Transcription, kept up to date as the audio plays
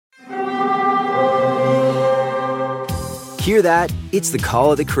Hear that? It's the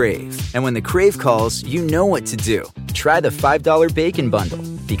call of the Crave. And when the Crave calls, you know what to do. Try the $5 Bacon Bundle,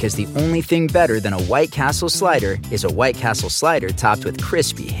 because the only thing better than a White Castle slider is a White Castle slider topped with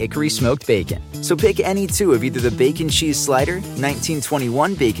crispy hickory smoked bacon. So pick any two of either the Bacon Cheese Slider,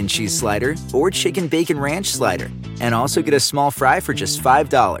 1921 Bacon Cheese Slider, or Chicken Bacon Ranch Slider. And also get a small fry for just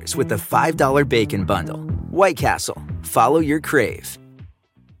 $5 with the $5 Bacon Bundle. White Castle. Follow your Crave.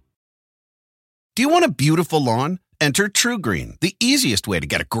 Do you want a beautiful lawn? Enter TruGreen, the easiest way to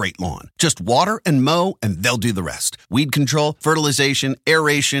get a great lawn. Just water and mow, and they'll do the rest. Weed control, fertilization,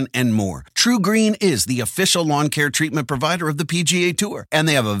 aeration, and more. TruGreen is the official lawn care treatment provider of the PGA Tour, and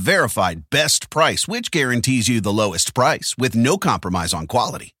they have a verified best price, which guarantees you the lowest price with no compromise on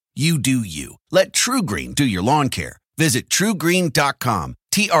quality. You do you. Let TruGreen do your lawn care. Visit TruGreen.com,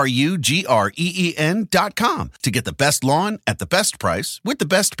 TruGreen.com, to get the best lawn at the best price with the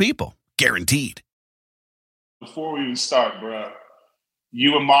best people. Guaranteed. Before we even start, bro,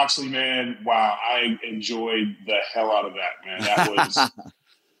 you and Moxley, man, wow, I enjoyed the hell out of that, man. That was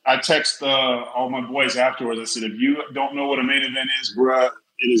 – I text all my boys afterwards. I said, if you don't know what a main event is, bro,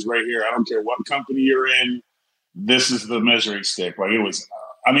 it is right here. I don't care what company you're in. This is the measuring stick. Like, it was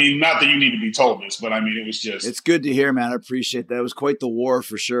I mean, not that you need to be told this, but I mean, it was just – It's good to hear, man. I appreciate that. It was quite the war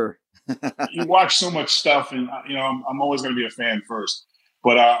for sure. You watch so much stuff, and, you know, I'm always going to be a fan first.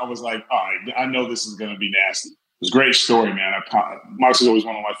 But I was like, all right, I know this is going to be nasty. It was a great story, man. Mark's is always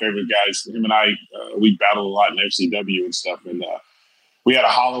one of my favorite guys. Him and I, we battled a lot in FCW and stuff. And we had a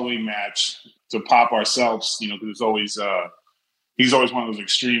Halloween match to pop ourselves, you know, because it's always he's always one of those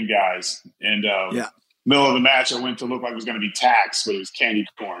extreme guys. And middle of the match, I went to look like it was going to be Tax, but it was candy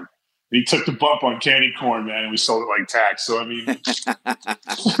corn. And he took the bump on candy corn, man, and we sold it like Tax. So, I mean.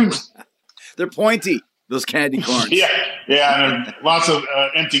 They're pointy. Those candy corns. Yeah, and lots of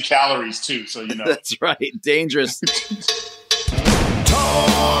empty calories too. So you know that's right. Dangerous.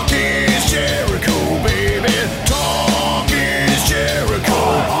 Talk is Jericho, baby. Talk is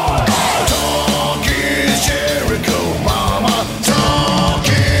Jericho. Talk is Jericho, mama. Talk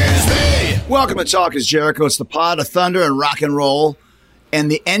is me. Welcome to Talk is Jericho. It's the pod of thunder and rock and roll.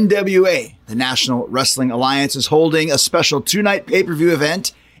 And the NWA, the National Wrestling Alliance, is holding a special 2-night pay-per-view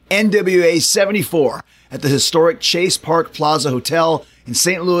event, NWA 74. At the historic Chase Park Plaza Hotel in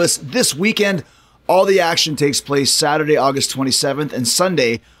St. Louis this weekend. All the action takes place Saturday, August 27th and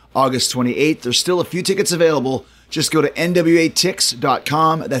Sunday, August 28th. There's still a few tickets available. Just go to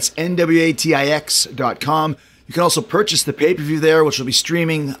nwatix.com. That's nwatix.com. You can also purchase the pay-per-view there, which will be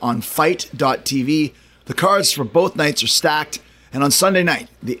streaming on FIGHT.tv. The cards for both nights are stacked. And on Sunday night,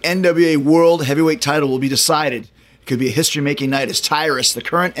 the NWA World Heavyweight title will be decided. It could be a history-making night as Tyrus, the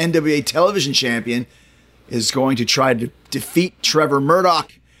current NWA television champion, is going to try to defeat Trevor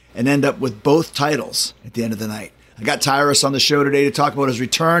Murdoch and end up with both titles at the end of the night. I got Tyrus on the show today to talk about his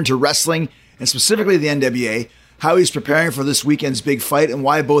return to wrestling and specifically the NWA, how he's preparing for this weekend's big fight, and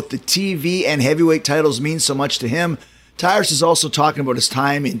why both the TV and heavyweight titles mean so much to him. Tyrus is also talking about his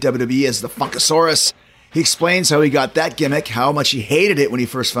time in WWE as the Funkasaurus. He explains how he got that gimmick, how much he hated it when he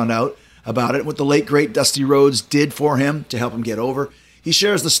first found out about it, what the late, great Dusty Rhodes did for him to help him get over. He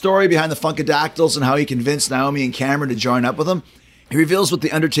shares the story behind the Funkadactyls and how he convinced Naomi and Cameron to join up with him. He reveals what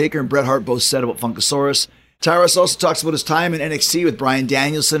The Undertaker and Bret Hart both said about Funkasaurus. Tyrus also talks about his time in NXT with Bryan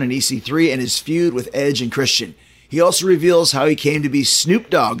Danielson and EC3 and his feud with Edge and Christian. He also reveals how he came to be Snoop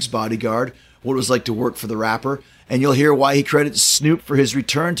Dogg's bodyguard, what it was like to work for the rapper, and you'll hear why he credits Snoop for his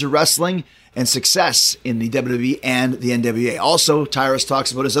return to wrestling and success in the WWE and the NWA. Also, Tyrus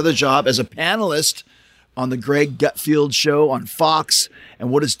talks about his other job as a panelist on the Greg Gutfield show on Fox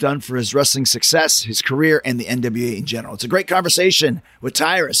and what it's done for his wrestling success, his career, and the NWA in general. It's a great conversation with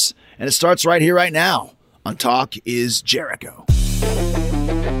Tyrus, and it starts right here, right now on Talk is Jericho.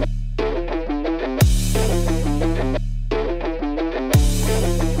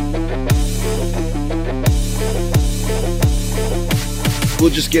 We'll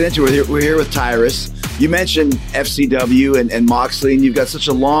just get into it. We're here with Tyrus. You mentioned FCW and Moxley, and you've got such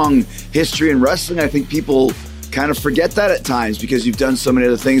a long history in wrestling. I think people kind of forget that at times because you've done so many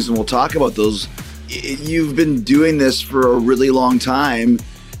other things, and we'll talk about those. You've been doing this for a really long time,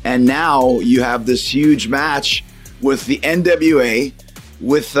 and now you have this huge match with the NWA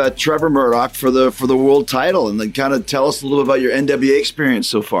with Trevor Murdoch for the world title. And then kind of tell us a little bit about your NWA experience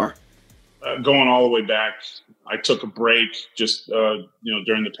so far. Going all the way back, I took a break just,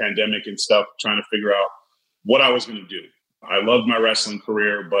 during the pandemic and stuff, trying to figure out what I was going to do. I loved my wrestling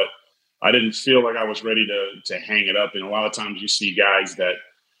career, but I didn't feel like I was ready to hang it up. And a lot of times you see guys that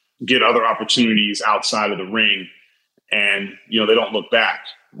get other opportunities outside of the ring and, they don't look back.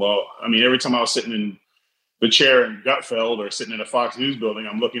 Well, I mean, every time I was sitting the chair in Gutfeld or sitting in a Fox News building,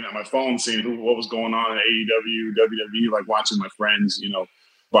 I'm looking at my phone, seeing what was going on in AEW, WWE, like watching my friends, you know,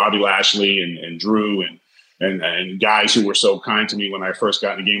 Bobby Lashley and Drew and guys who were so kind to me when I first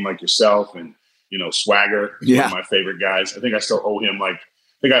got in the game, like yourself and, you know, Swagger, one of my favorite guys. I think I still owe him like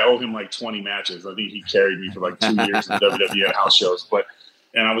 20 matches. I think he carried me for like 2 years in WWE at house shows.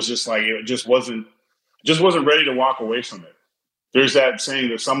 And I was just like, it just wasn't ready to walk away from it. There's that saying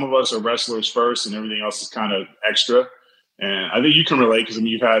that some of us are wrestlers first and everything else is kind of extra. And I think you can relate because, I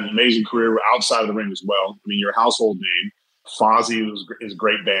mean, you've had an amazing career outside of the ring as well. I mean, you're a household name. Fozzy is a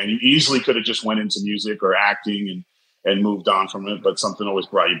great band. You easily could have just went into music or acting and moved on from it, but something always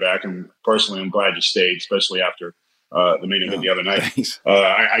brought you back. And personally, I'm glad you stayed, especially after the main event the other night.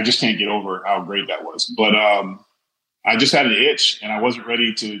 I just can't get over how great that was. But I just had an itch, and I wasn't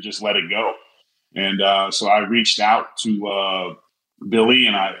ready to just let it go. And so I reached out to Billy,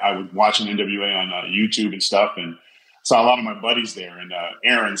 and I was watching NWA on YouTube and stuff, and saw a lot of my buddies there. And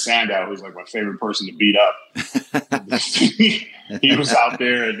Aaron Sandow, who's like my favorite person to beat up, he was out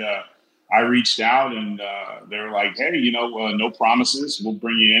there, and I reached out, and they were like, "Hey, you know, no promises. We'll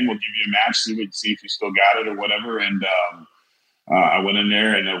bring you in. We'll give you a match. See if you still got it or whatever." And I went in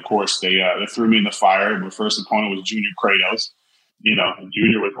there, and of course they threw me in the fire. My first opponent was Junior Kratos. You know,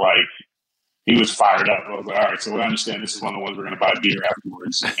 Junior was like, he was fired up. I was like, all right, so I understand this is one of the ones we're going to buy beer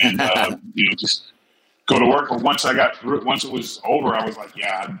afterwards, and you know, just go to work. But once I got through it, once it was over, I was like,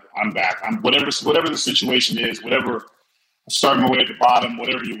 yeah, I'm back. I'm whatever the situation is, whatever. Starting my way at the bottom,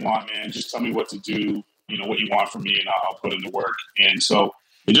 whatever you want, man. Just tell me what to do. You know what you want from me, and I'll put in the work. And so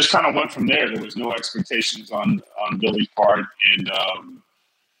it just kind of went from there. There was no expectations on Billy's part, and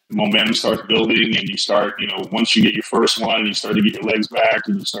momentum starts building, and you start, you know, once you get your first one, you start to get your legs back,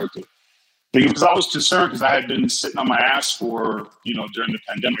 and you start to. Because I was concerned because I had been sitting on my ass for, you know, during the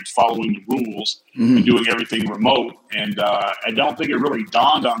pandemic, following the rules and doing everything remote. And I don't think it really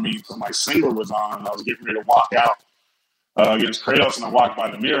dawned on me until my single was on and I was getting ready to walk out against Kratos, and I walked by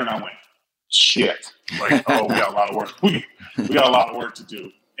the mirror and I went, shit. Like, oh, we got a lot of work. We got a lot of work to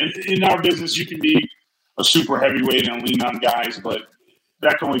do. And in our business, you can be a super heavyweight and lean on guys, but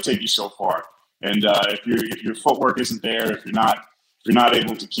that can only take you so far. And if your footwork isn't there, if you're not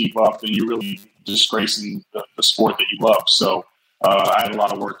able to keep up, then you're really disgracing the sport that you love. So I had a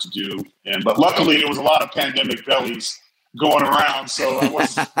lot of work to do. But luckily, there was a lot of pandemic bellies going around, so I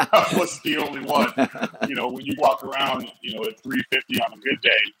wasn't the only one. You know, when you walk around, you know, at 350 on a good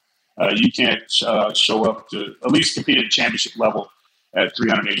day, you can't show up to at least compete at championship level at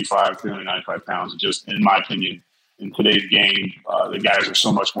 385, 395 pounds. Just, in my opinion, in today's game, the guys are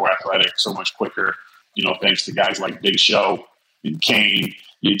so much more athletic, so much quicker, you know, thanks to guys like Big Show and Kane.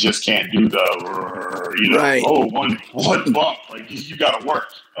 You just can't do one bump. Like, you got to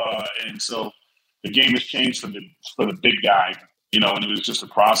work. And so the game has changed for the big guy, you know, and it was just a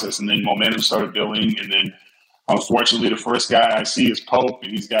process. And then momentum started building. And then, unfortunately, the first guy I see is Pope,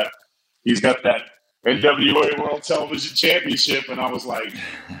 and he's got that NWA World Television Championship. And I was like,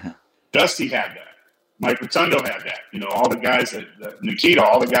 Dusty had that. Mike Rotundo had that. You know, all the guys that Nikita,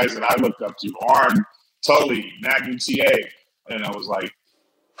 all the guys that I looked up to, Arn, Tully, Magnum TA. And I was like,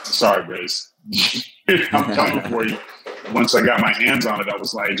 sorry, Grace, I'm coming for you. Once I got my hands on it, I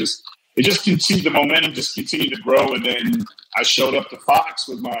was like, it just continued, the momentum just continued to grow. And then I showed up to Fox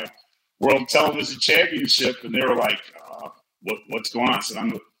with my World Television Championship, and they were like, what's going on? I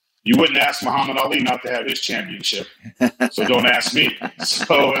said, you wouldn't ask Muhammad Ali not to have his championship, so don't ask me.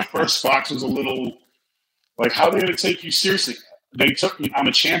 So at first, Fox was a little like, how are they going to take you seriously? They took me, I'm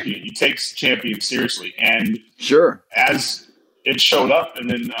a champion. You take champion seriously. And sure, as it showed up, and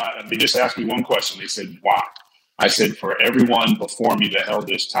then they just asked me one question. They said, why? I said, for everyone before me that held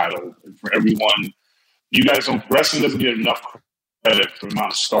this title, and for everyone, you guys don't, wrestling doesn't get enough credit for the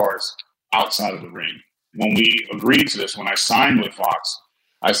amount of stars outside of the ring. When we agreed to this, when I signed with Fox,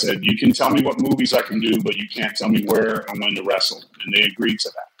 I said, you can tell me what movies I can do, but you can't tell me where and when to wrestle. And they agreed to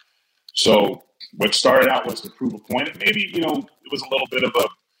that. So what started out was to prove a point. And maybe, you know, it was a little bit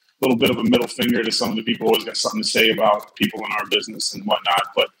of a middle finger to some of the people who always got something to say about people in our business and whatnot.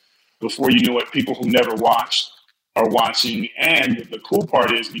 But before you knew it, people who never watched are watching. And the cool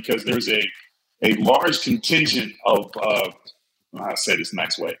part is, because there's a large contingent of, I'll say this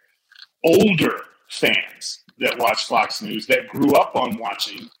next way, older fans that watch Fox News that grew up on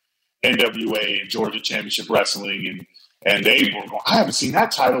watching NWA and Georgia Championship Wrestling, and they were going, I haven't seen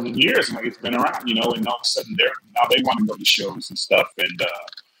that title in years. I'm like, it's been around, you know, and all of a sudden now they want to go to shows and stuff. And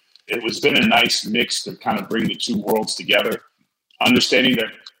it was been a nice mix to kind of bring the two worlds together, understanding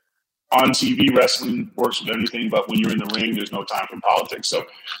that on TV, wrestling works with everything, but when you're in the ring, there's no time for politics. So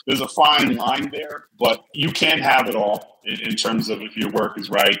there's a fine line there, but you can have it all in terms of if your work is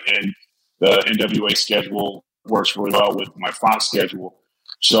right, and the NWA schedule works really well with my Fox schedule.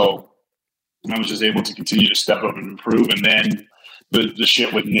 So I was just able to continue to step up and improve. And then the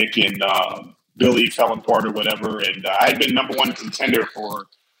shit with Nick and Billy fell apart or whatever. And I had been number one contender for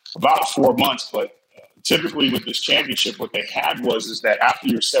about 4 months, but typically with this championship, what they had is that after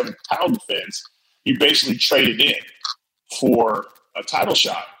your 7th title defense, you basically traded in for a title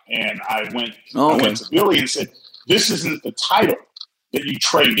shot. And I went to Billy and said, this isn't the title that you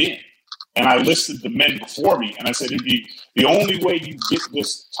trade in. And I listed the men before me, and I said, the only way you get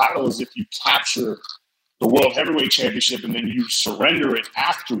this title is if you capture the World Heavyweight Championship and then you surrender it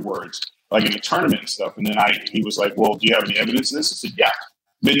afterwards, like in a tournament and stuff. And then he was like, well, do you have any evidence of this? I said, yeah.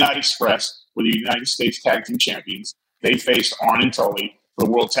 Midnight Express were the United States Tag Team Champions. They faced Arn and Tully for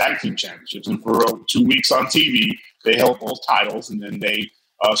the World Tag Team Championships. And for 2 weeks on TV, they held both titles, and then they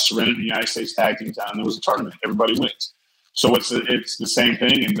surrendered the United States Tag Team title, and there was a tournament. Everybody wins. So it's the same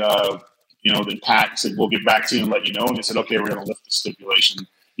thing. And, then Pat said, we'll get back to you and let you know. And they said, okay, we're going to lift the stipulation.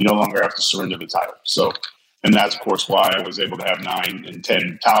 You no longer have to surrender the title. So, and that's, of course, why I was able to have 9 and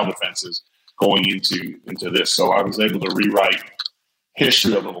 10 title defenses going into this. So I was able to rewrite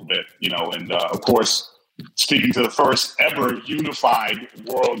history a little bit, and of course, speaking to the first ever unified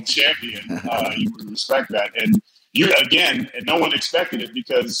world champion, you would respect that. And and no one expected it,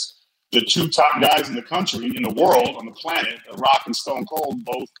 because the 2 top guys in the country, in the world, on the planet, Rock and Stone Cold,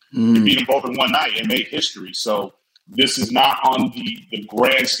 both beat them both in one night and made history. So this is not on the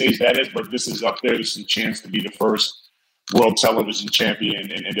grand stage that is, but this is up there. This is a chance to be the first world television champion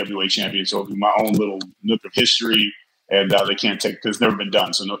and NWA champion. So it'll be my own little nook of history, and they can't take, because it's never been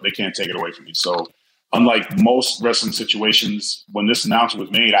done, so they can't take it away from me. So unlike most wrestling situations, when this announcement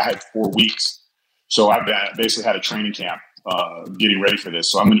was made, I had 4 weeks. So I've basically had a training camp getting ready for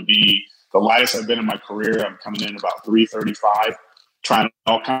this. So I'm going to be the lightest I've been in my career. I'm coming in about 335, trying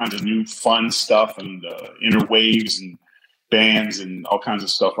all kinds of new fun stuff and interwaves and bands and all kinds of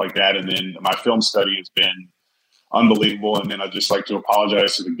stuff like that. And then my film study has been unbelievable. And then I'd just like to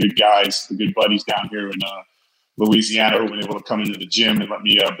apologize to the good guys, the good buddies down here in Louisiana, who've been able to come into the gym and let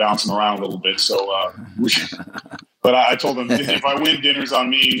me bounce them around a little bit. So, but I told them, if I win, dinner's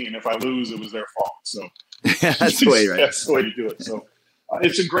on me, and if I lose, it was their fault. So that's the way, right? That's the way to do it. So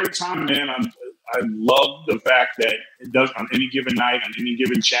it's a great time, man. I love the fact that it does, on any given night, on any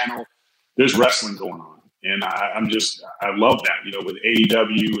given channel, there's wrestling going on, and I love that. With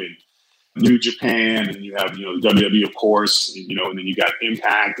AEW and New Japan, and you have WWE, of course, and then you got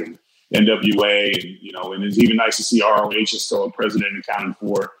Impact and NWA, and it's even nice to see ROH is still a president accounted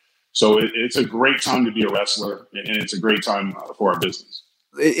for. So it's a great time to be a wrestler, and it's a great time for our business.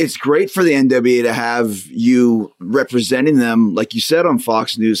 It's great for the NWA to have you representing them, like you said, on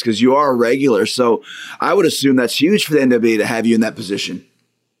Fox News, because you are a regular. So I would assume that's huge for the NWA to have you in that position.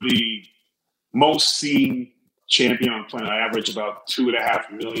 The most seen champion on the planet, I average about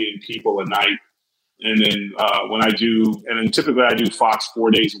 2.5 million people a night. And then typically I do Fox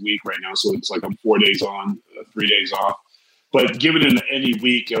 4 days a week right now. So it's like I'm 4 days on, 3 days off. But given in any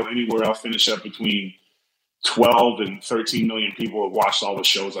week or anywhere, I'll finish up between 12 and 13 million people have watched all the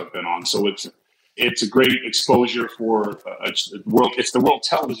shows I've been on. So it's a great exposure for world. It's the World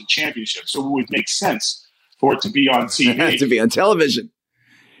Television Championship. So it would make sense for it to be on TV. To be on television.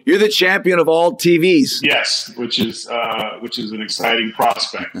 You're the champion of all TVs. Yes, which is an exciting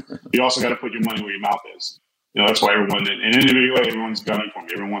prospect. You also got to put your money where your mouth is. That's why everyone's gunning for me.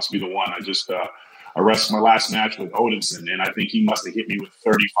 Everyone wants to be the one. I wrestled my last match with Odinson, and I think he must have hit me with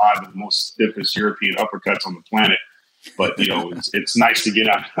 35 of the most stiffest European uppercuts on the planet. But it's nice to get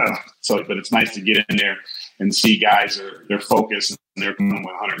out. But it's nice to get in there and see guys they're focused and they're coming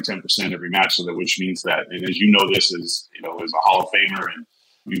with 110% every match. Which means that, and as this is as a Hall of Famer, and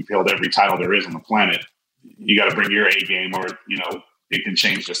you've held every title there is on the planet, you got to bring your A game, or it can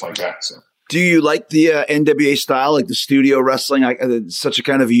change just like that. So. Do you like the NWA style, like the studio wrestling? It's such a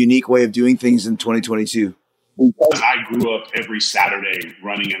kind of a unique way of doing things in 2022. Because I grew up every Saturday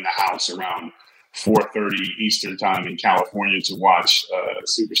running in the house around 4:30 Eastern time in California to watch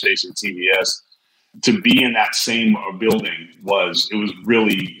Superstation TBS. To be in that same building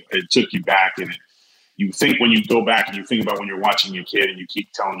it took you back. And you think when you go back and you think about when you're watching your kid and you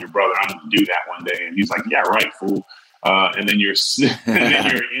keep telling your brother, I'm going to do that one day. And he's like, yeah, right, fool. And then you're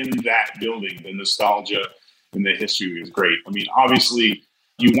in that building. The nostalgia and the history is great. I mean, obviously,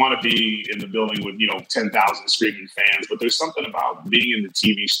 you want to be in the building with 10,000 screaming fans, but there's something about being in the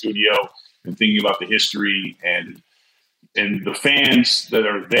TV studio and thinking about the history and and the fans that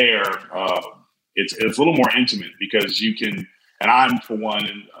are there, it's a little more intimate because you can. And I'm for one,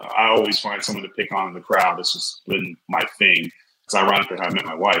 and I always find someone to pick on in the crowd. This has been my thing. It's ironic how I met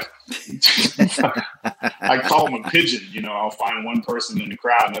my wife. I call them a pigeon. You know, I'll find one person in the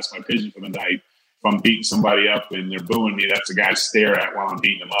crowd, and that's my pigeon for the night. If I'm beating somebody up and they're booing me, that's the guy I stare at while I'm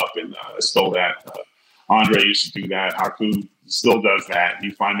beating them up. And I stole that. Andre used to do that. Haku still does that.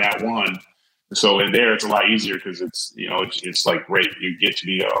 You find that one. So in there, it's a lot easier because it's, you know, it's like great. You get to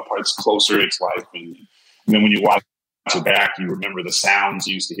be it's closer. It's life. And then when you watch it back, you remember the sounds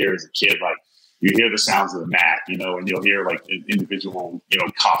you used to hear as a kid. Like you hear the sounds of the mat, you know, and you'll hear like individual, you know,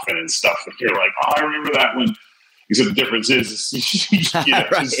 coughing and stuff. And you're like, oh, I remember that one. Except the difference is, you know,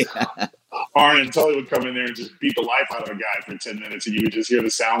 right. Arn and Tully would come in there and just beat the life out of a guy for 10 minutes, and you would just hear the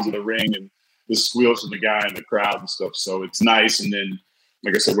sounds of the ring and the squeals of the guy in the crowd and stuff. So it's nice. And then,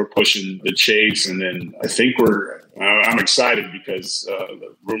 like I said, we're pushing the chase, and then I think I'm excited because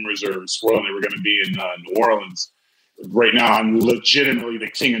the rumors are swirling that we're going to be in New Orleans. Right now, I'm legitimately the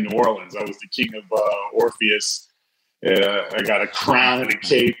king of New Orleans. I was the king of Orpheus. I got a crown and a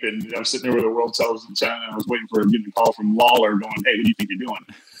cape, and I'm sitting there with a world television channel. And I was waiting for getting a call from Lawler going, "Hey, what do you think you're doing?"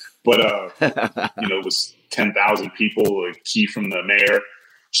 But you know, it was 10,000 people, a key from the mayor.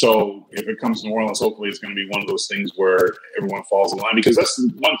 So if it comes to New Orleans, hopefully it's going to be one of those things where everyone falls in line, because that's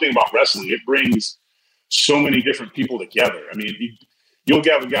the one thing about wrestling. It brings so many different people together. I mean, you'll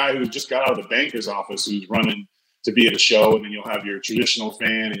have a guy who just got out of the banker's office who's running to be at a show, and then you'll have your traditional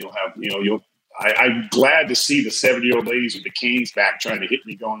fan, and you'll have, you know, I'm glad to see the 70-year-old ladies with the canes back trying to hit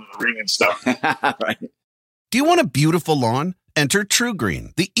me going to the ring and stuff. Right. Do you want a beautiful lawn? Enter True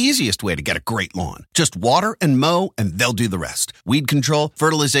Green, the easiest way to get a great lawn. Just water and mow, and they'll do the rest. Weed control,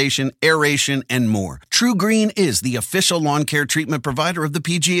 fertilization, aeration, and more. True Green is the official lawn care treatment provider of the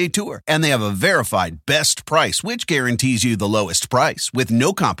PGA Tour, and they have a verified best price, which guarantees you the lowest price with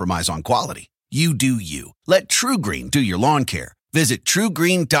no compromise on quality. You do you. Let True Green do your lawn care. Visit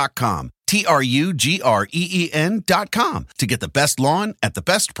truegreen.com, TRUGREEN.com, to get the best lawn at the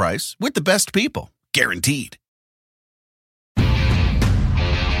best price with the best people. Guaranteed.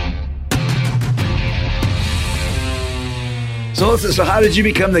 So how did you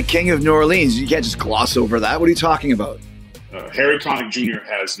become the king of New Orleans? You can't just gloss over that. What are you talking about? Harry Connick Jr.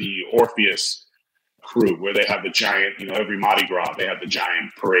 has the Orpheus crew, where they have the giant, you know, every Mardi Gras, they have the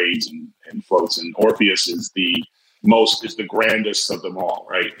giant parades and floats. And Orpheus is the grandest of them all,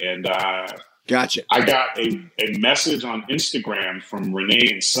 right? And gotcha. I got a message on Instagram from Renee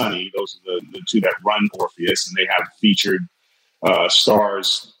and Sonny. Those are the two that run Orpheus, and they have featured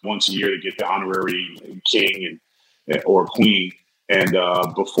stars once a year to get the honorary king or queen. And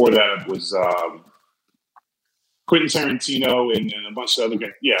before that, it was Quentin Tarantino and a bunch of other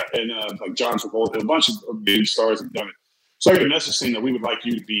guys. Yeah, and like John Travolta, a bunch of big stars have done it. So I got a message saying that we would like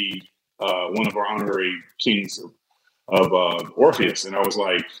you to be one of our honorary kings of Orpheus. And I was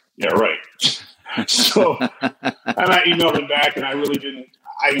like, yeah, right. So, and I emailed him back, and I really didn't.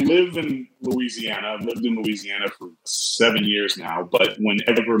 I live in Louisiana. I've lived in Louisiana for 7 years now. But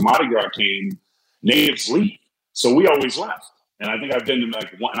whenever Mardi Gras came, natives leave. So we always left. And I think I've been to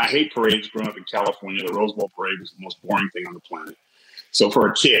like one, and I hate parades growing up in California. The Rose Bowl parade was the most boring thing on the planet. So for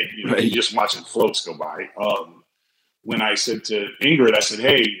a kid, you know, you're just watching floats go by. When I said to Ingrid, I said,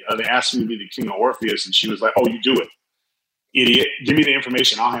 hey, they asked me to be the king of Orpheus. And she was like, oh, you do it. Idiot. Give me the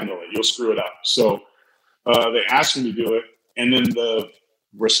information. I'll handle it. You'll screw it up. So they asked me to do it. And then the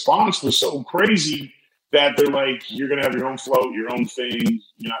response was so crazy that they're like, you're going to have your own float, your own thing.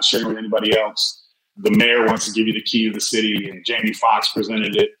 You're not sharing with anybody else. The mayor wants to give you the key to the city, and Jamie Foxx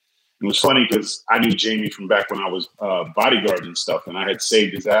presented it. It was funny because I knew Jamie from back when I was bodyguard and stuff, and I had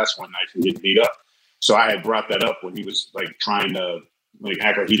saved his ass one night from getting beat up. So I had brought that up when he was like trying to like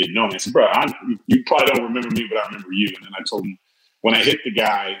act like he didn't know me. I said, bro, you probably don't remember me, but I remember you. And then I told him when I hit the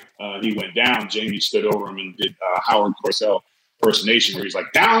guy, he went down. Jamie stood over him and did Howard Cosell impersonation, where he's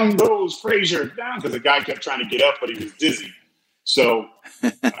like, down goes Frazier, down, because the guy kept trying to get up, but he was dizzy. So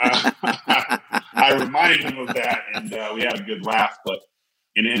I reminded him of that, and we had a good laugh. But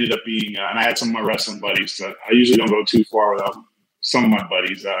it ended up being, and I had some of my wrestling buddies. So I usually don't go too far without some of my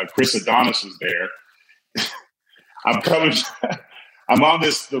buddies. Chris Adonis was there. I'm coming. I'm on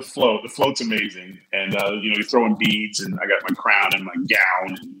the float. The float's amazing, and you're throwing beads, and I got my crown and my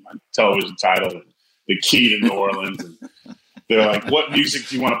gown and my television title, and the key to New Orleans. And they're like, "What music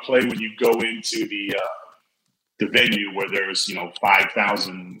do you want to play when you go into the venue where there's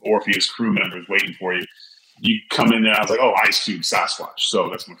 5,000 Orpheus crew members waiting for you?" You come in there. I was like, "Oh, Ice Cube, Sasquatch." So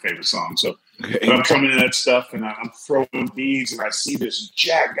that's my favorite song. So but I'm coming in that stuff, and I'm throwing beads, and I see this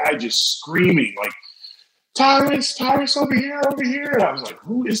jack guy just screaming like Tyrus, over here. And I was like,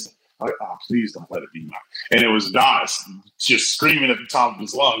 who is that? I'm like, oh, please don't let it be Mike. And it was Donis just screaming at the top of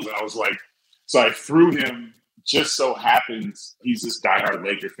his lungs. And I was like, so I threw him. Just so happens he's this diehard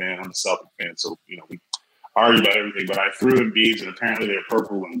Laker fan. I'm a Celtic fan. So, we argue about everything. But I threw him beads, and apparently they're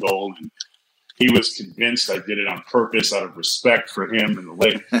purple and gold. And he was convinced I did it on purpose out of respect for him and the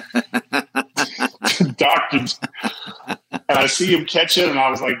Lakers. And I see him catch it, and I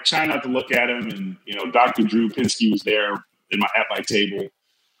was like, trying not to look at him. And, Dr. Drew Pinsky was there at my table.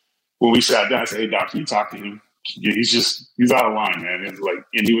 When we sat down, I said, hey, Doc, can you talk to him? He's out of line, man.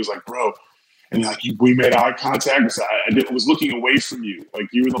 And he was like, bro. And we made eye contact. And so I was looking away from you. Like,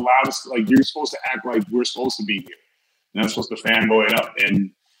 you were the loudest. Like, you're supposed to act like we're supposed to be here. And I'm supposed to fanboy it up.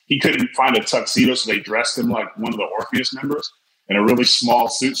 And he couldn't find a tuxedo, so they dressed him like one of the Orpheus members in a really small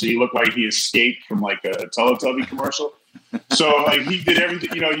suit. So he looked like he escaped from like a Teletubby commercial. So he did everything.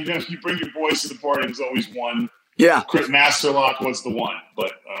 You bring your boys to the party. There's always one. Yeah. Chris Masterlock was the one,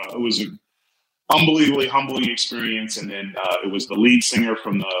 but it was an unbelievably humbling experience. And then it was the lead singer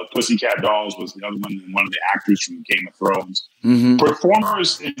from the Pussycat Dolls was the other one, and one of the actors from Game of Thrones. Mm-hmm.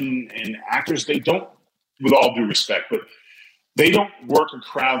 Performers and actors, they don't, with all due respect, but they don't work a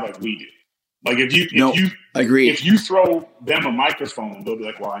crowd like we do. Like if you throw them a microphone, they'll be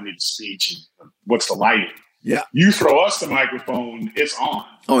like, well, I need a speech. And what's the lighting? Yeah. You throw us the microphone, it's on.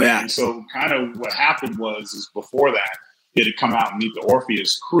 Oh, yeah. And so kind of what happened is before that, it had come out and meet the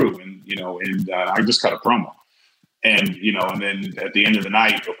Orpheus crew. And, I just cut a promo. And, and then at the end of the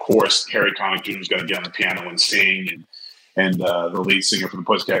night, of course, Harry Connick Jr. was going to get on the piano and sing. And the lead singer for the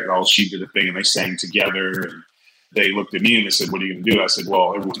Pussycat Dolls, she did a thing and they sang together. And they looked at me and they said, what are you going to do? I said,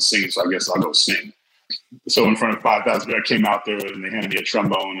 well, everyone's singing, so I guess I'll go sing. So in front of 5,000, I came out there and they handed me a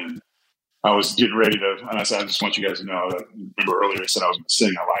trombone and I was getting ready to, and I said, I just want you guys to know, remember earlier I said I was going to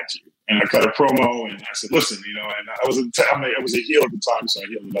sing, I lied to you. And I cut a promo and I said, listen, and I was a heel at the time, so I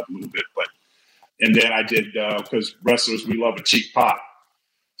healed it up a little bit. And then I did, because wrestlers, we love a cheap pop.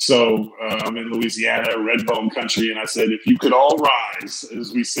 So I'm in Louisiana, red bone country, and I said, if you could all rise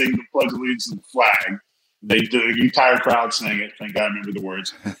as we sing the Pledge of Allegiance to the flag. The entire crowd sang it. Thank God I remember the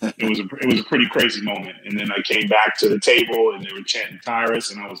words. It was a pretty crazy moment. And then I came back to the table and they were chanting Tyrus,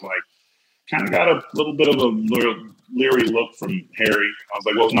 and I was like, kind of got a little bit of a leery look from Harry. I was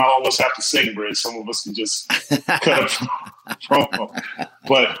like, well, not all of us have to sing, Britt. Some of us can just cut a promo.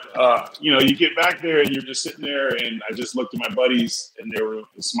 But, you get back there and you're just sitting there, and I just looked at my buddies and they were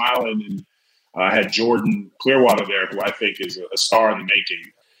smiling. And I had Jordan Clearwater there, who I think is a star in the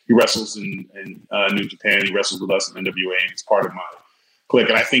making. He wrestles in New Japan. He wrestles with us in NWA, and he's part of my clique.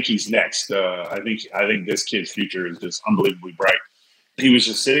 And I think he's next. I think this kid's future is just unbelievably bright. He was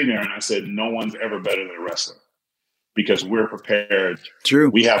just sitting there, and I said, no one's ever better than a wrestler because we're prepared. True.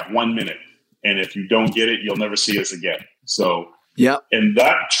 We have 1 minute, and if you don't get it, you'll never see us again. So, yeah. And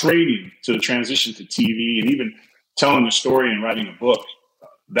that training to the transition to TV and even telling a story and writing a book,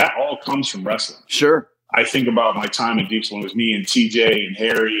 that all comes from wrestling. Sure. I think about my time in Deeps when it was me and TJ and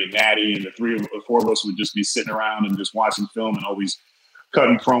Harry and Natty, and the four of us would just be sitting around and just watching film and always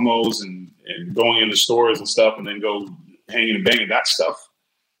cutting promos and going into stores and stuff, and then go hanging and banging. That stuff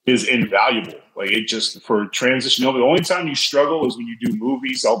is invaluable. Like, it just, for transition, the only time you struggle is when you do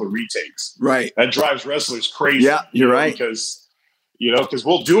movies, all the retakes. Right. That drives wrestlers crazy. Yeah, you're right. Because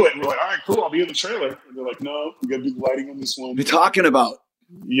we'll do it and we're like, all right, cool, I'll be in the trailer. And they're like, no, we got to do the lighting on this one. We're talking about.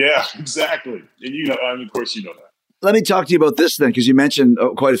 Yeah, exactly. And of course, you know that. Let me talk to you about this then, because you mentioned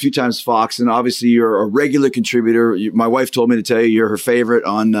quite a few times Fox, and obviously you're a regular contributor. My wife told me to tell you you're her favorite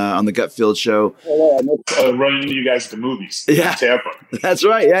on the Gutfield show. Running into you guys at the movies. Yeah, Tampa. That's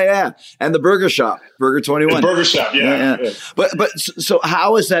right. Yeah. And the Burger Shop, Burger 21. And Burger Shop. Yeah. But so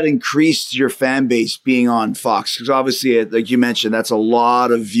how has that increased your fan base being on Fox? Because obviously, like you mentioned, that's a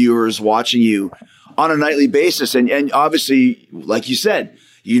lot of viewers watching you on a nightly basis, and obviously, like you said,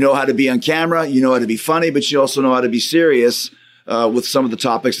 you know how to be on camera, you know how to be funny, but you also know how to be serious with some of the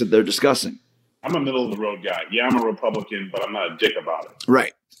topics that they're discussing. I'm a middle of the road guy. Yeah, I'm a Republican, but I'm not a dick about it.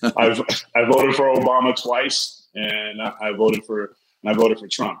 Right. I voted for Obama twice, and I voted for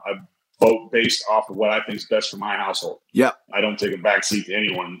Trump. I vote based off of what I think is best for my household. Yeah. I don't take a backseat to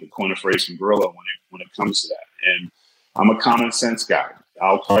anyone, to coin a phrase from Gorilla, when it comes to that. And I'm a common sense guy.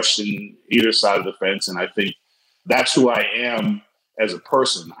 I'll question either side of the fence, and I think that's who I am as a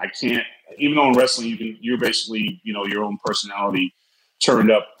person. I can't, even though in wrestling you're basically your own personality turned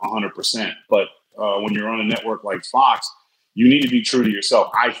up 100%. But when you're on a network like Fox, you need to be true to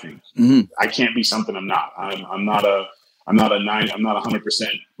yourself. I think I can't be something I'm not. I'm not a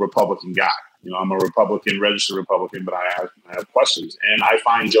 100% Republican guy. I'm a Republican, registered Republican, but I have questions, and I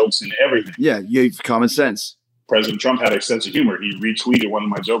find jokes in everything. Yeah, you have common sense. President Trump had a sense of humor. He retweeted one of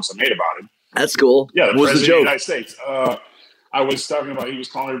my jokes I made about him. That's cool. Yeah, the what was the president joke? of the United States. I was talking about, he was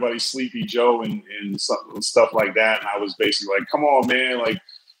calling everybody Sleepy Joe and stuff like that, and I was basically like, come on, man, like,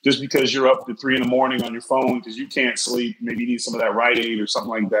 just because you're up to 3 a.m. on your phone because you can't sleep, maybe you need some of that Rite Aid or something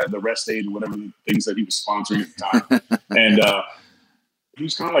like that, the Rest Aid or whatever the things that he was sponsoring at the time. And he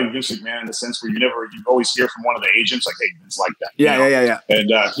was kind of like Vince McMahon in the sense where you always hear from one of the agents like, hey, it's like that. Yeah.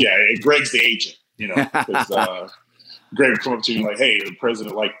 And Greg's the agent, because Greg would come up to you like, hey, the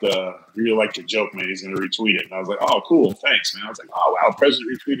president really liked your joke, man. He's going to retweet it. And I was like, oh, cool, thanks, man. I was like, oh, wow,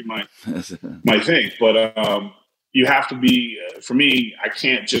 president retweeted my thing. But you have to be, for me, I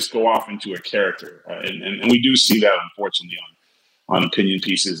can't just go off into a character. And we do see that, unfortunately, on opinion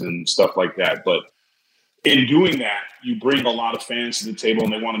pieces and stuff like that. But in doing that, you bring a lot of fans to the table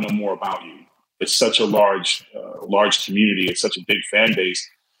and they want to know more about you. It's such a large community. It's such a big fan base.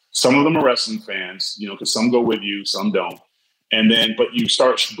 Some of them are wrestling fans, because some go with you, some don't. But you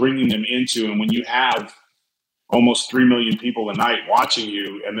start bringing them into, and when you have almost 3 million people a night watching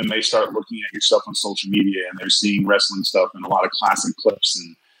you, and then they start looking at your stuff on social media and they're seeing wrestling stuff and a lot of classic clips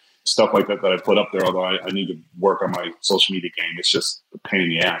and stuff like that I put up there, although I need to work on my social media game. It's just a pain in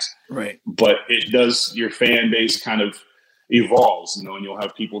the ass. Right. But it does, your fan base kind of evolves, and you'll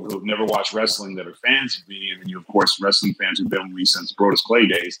have people who have never watched wrestling that are fans of me, and then you, of course, wrestling fans who've been with me since Brodus Clay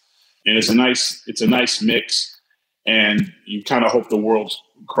days. And it's a nice mix, and you kind of hope the worlds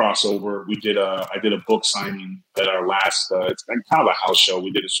cross over. I did a book signing at our last, it's kind of a house show.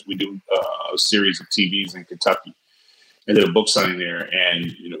 We do a series of TVs in Kentucky. I did a book signing there,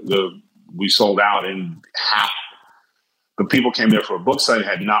 and we sold out, and half the people came there for a book signing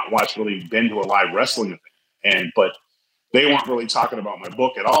had not been to a live wrestling event, but they weren't really talking about my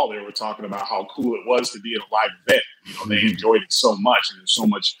book at all. They were talking about how cool it was to be at a live event. They enjoyed it so much, and there's so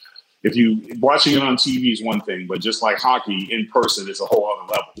much. If you watching it on TV is one thing, but just like hockey in person is a whole other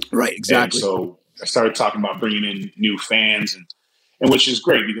level. Right, exactly. And so I started talking about bringing in new fans, and which is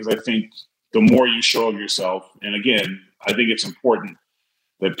great because I think the more you show of yourself, and again, I think it's important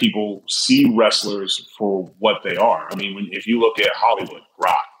that people see wrestlers for what they are. I mean, if you look at Hollywood,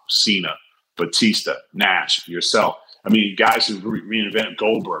 Rock, Cena, Batista, Nash, yourself, I mean, guys who reinvented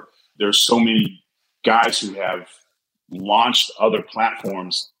Goldberg, there's so many guys who have launched other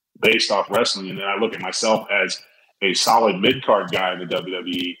platforms based off wrestling. And then I look at myself as a solid mid-card guy in the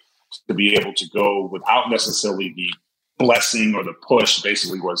WWE to be able to go without necessarily the blessing or the push,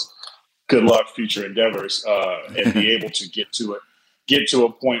 basically was good luck, future endeavors, and be able to get to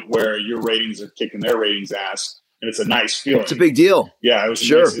a point where your ratings are kicking their ratings ass. And it's a nice feeling. It's a big deal. Yeah, it was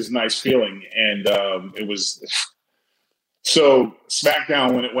it's a nice feeling. And it was... So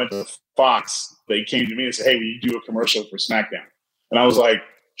SmackDown, when it went to Fox, they came to me and said, hey, will you do a commercial for SmackDown? And I was like,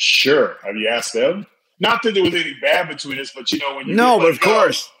 sure. Have you asked them? Not that there was anything bad between us, but when you... No, but of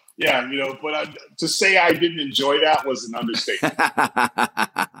course. Yeah, but to say I didn't enjoy that was an understatement.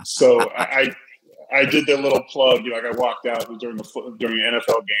 So I did that little plug. Like I walked out during an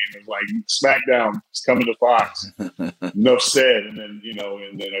NFL game. It was like, SmackDown is coming to Fox. Enough said. And then,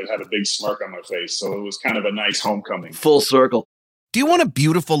 and then I had a big smirk on my face. So it was kind of a nice homecoming. Full circle. Do you want a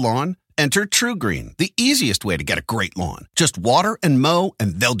beautiful lawn? Enter TruGreen, the easiest way to get a great lawn. Just water and mow,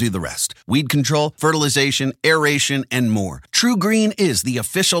 and they'll do the rest. Weed control, fertilization, aeration, and more. TruGreen is the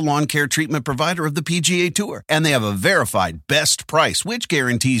official lawn care treatment provider of the PGA Tour, and they have a verified best price, which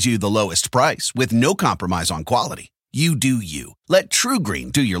guarantees you the lowest price with no compromise on quality. You do you. Let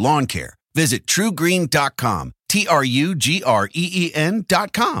TruGreen do your lawn care. Visit TruGreen.com,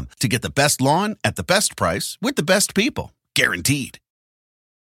 TruGreen.com to get the best lawn at the best price with the best people. Guaranteed.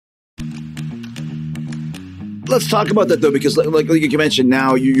 Let's talk about that, though, because like you mentioned,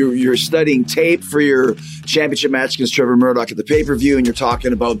 now you're studying tape for your championship match against Trevor Murdoch at the pay-per-view, and you're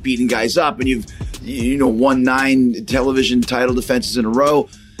talking about beating guys up, and you've won 9 television title defenses in a row.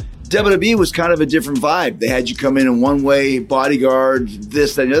 WWE was kind of a different vibe. They had you come in one way, bodyguard,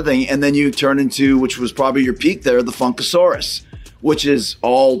 this, that, and the other thing, and then you turn into, which was probably your peak there, the Funkasaurus, which is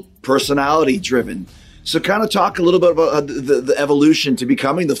all personality-driven. So kind of talk a little bit about the evolution to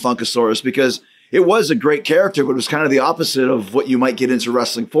becoming the Funkasaurus, because it was a great character, but it was kind of the opposite of what you might get into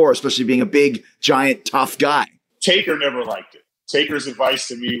wrestling for, especially being a big, giant, tough guy. Taker never liked it. Taker's advice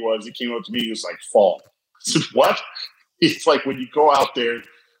to me was, he came up to me, he was like, fall. I said, what? It's like, when you go out there,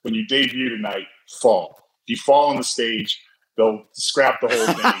 when you debut tonight, fall. If you fall on the stage, they'll scrap the whole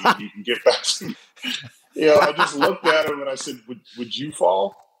thing and you can get back to I just looked at him and I said, would you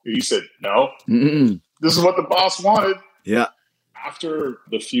fall? And he said, no. Mm-mm. This is what the boss wanted. Yeah. after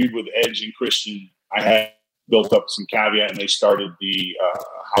the feud with Edge and Christian, I had built up some caveat, and they started the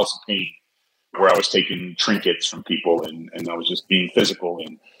House of Pain, where I was taking trinkets from people and I was just being physical.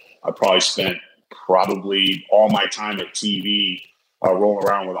 And I probably spent all my time at TV rolling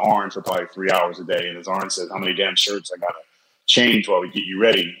around with Arn for probably 3 hours a day. And as Arn said, how many damn shirts I got to change while we get you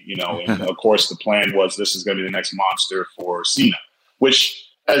ready, And of course, the plan was this is going to be the next monster for Cena, which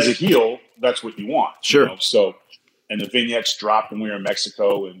as a heel, that's what you want. Sure. So, and the vignettes dropped when we were in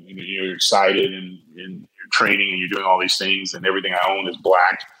Mexico, and you're excited and you're training and you're doing all these things, and everything I own is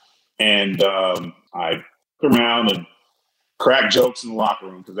black. And I come around and crack jokes in the locker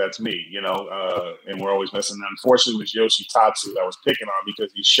room because that's me, and we're always messing. And unfortunately, it was Yoshitatsu that I was picking on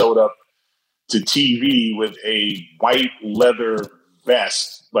because he showed up to TV with a white leather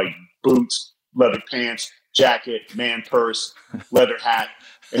vest, like boots, leather pants, jacket, man purse, leather hat.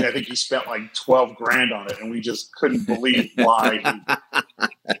 And I think he spent like $12,000 on it. And we just couldn't believe why.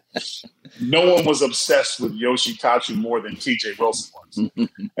 No one was obsessed with Yoshitatsu more than TJ Wilson was.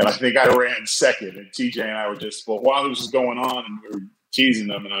 And I think I ran second. And TJ and I were while this was going on and we were teasing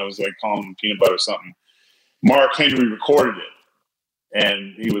them, and I was like calling him peanut butter or something, Mark Henry recorded it.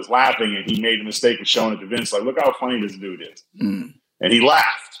 And he was laughing, and he made the mistake of showing it to Vince, like, look how funny this dude is. And he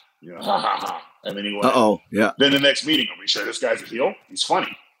laughed, ha, ha, ha. And then he went, yeah. Then the next meeting, are we sure this guy's a heel? He's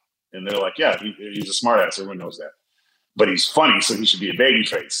funny. And they're like, yeah, he's a smart ass. Everyone knows that. But he's funny, so he should be a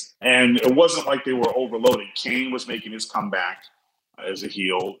babyface. And it wasn't like they were overloaded. Kane was making his comeback as a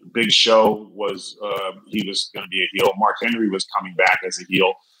heel. Big Show he was going to be a heel. Mark Henry was coming back as a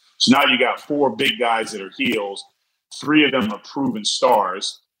heel. So now you got 4 big guys that are heels. 3 of them are proven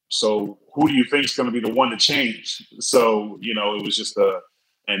stars. So who do you think is going to be the one to change? So, it was just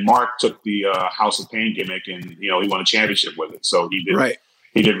and Mark took the House of Pain gimmick, and, he won a championship with it. So he did. Right.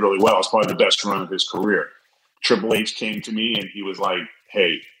 He did really well. It's probably the best run of his career. Triple H came to me and he was like,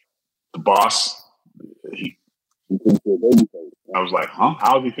 hey, the boss, he thinks you're a babyface. I was like, huh?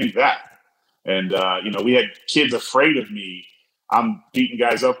 How does he think that? And, we had kids afraid of me. I'm beating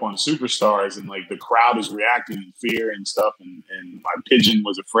guys up on superstars, and like the crowd is reacting in fear and stuff. And my pigeon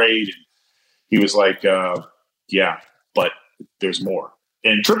was afraid. And he was like, yeah, but there's more.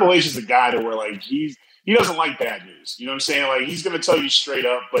 And Triple H is a guy that we're like, he doesn't like bad news. You know what I'm saying? Like, he's going to tell you straight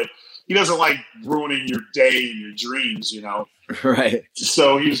up, but he doesn't like ruining your day and your dreams, Right.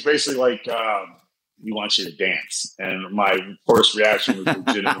 So he was basically like, he wants you to dance. And my first reaction was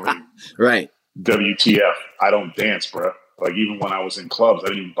legitimately, right. WTF, I don't dance, bro. Like, even when I was in clubs, I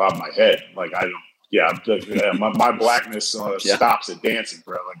didn't even bob my head. Like, I don't, my blackness stops at dancing,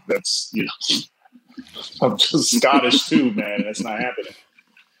 bro. Like, that's, I'm just Scottish too, man. That's not happening.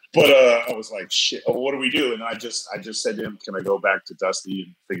 But I was like, shit, what do we do? And I just said to him, can I go back to Dusty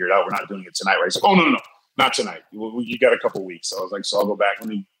and figure it out? We're not doing it tonight, right? He's like, oh, no, not tonight. You got a couple weeks. So I was like, so I'll go back. Let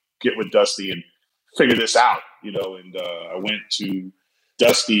me get with Dusty and figure this out, And I went to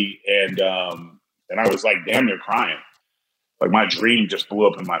Dusty, and I was like damn near crying. Like, my dream just blew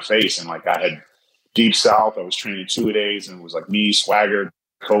up in my face. And like, I had Deep South. I was training 2-a-days, and it was like me, Swagger,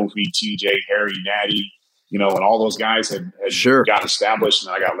 Kofi, TJ, Harry, Natty, and all those guys had got established,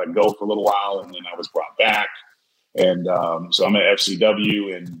 and I got let go for a little while, and then I was brought back. And so I'm at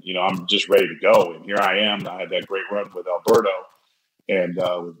FCW, and, I'm just ready to go. And here I am. I had that great run with Alberto, and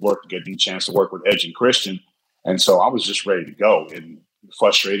getting a chance to work with Edge and Christian. And so I was just ready to go and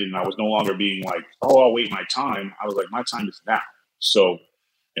frustrated, and I was no longer being like, oh, I'll wait my time. I was like, my time is now. So,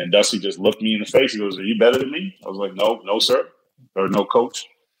 and Dusty just looked me in the face. He goes, are you better than me? I was like, no, sir. Or no, coach.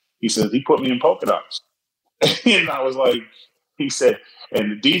 He says, he put me in polka dots. And I was like, he said,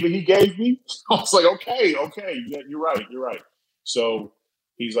 and the diva he gave me, I was like, okay, yeah, you're right. So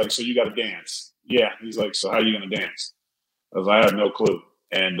he's like, so you got to dance. Yeah. He's like, so how are you going to dance? I was like, I have no clue.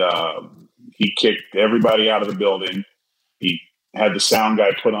 And he kicked everybody out of the building. He had the sound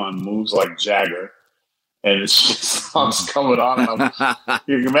guy put on Moves Like Jagger. And it's just songs coming on. And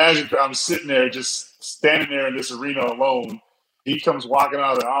you can imagine I'm sitting there, just standing there in this arena alone. He comes walking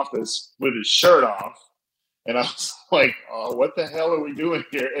out of the office with his shirt off. And I was like, oh, what the hell are we doing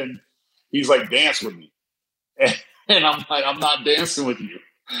here? And he's like, dance with me. And I'm like, I'm not dancing with you.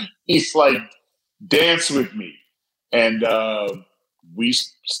 He's like, dance with me. And we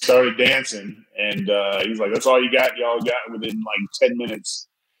started dancing. And he's like, that's all you got? Y'all got within like 10 minutes.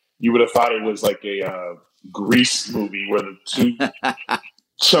 You would have thought it was like a Grease movie where the 2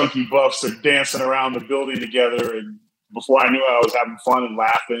 chunky buffs are dancing around the building together. And before I knew it, I was having fun and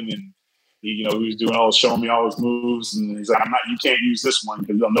laughing. And he was doing showing me all his moves, and he's like, you can't use this one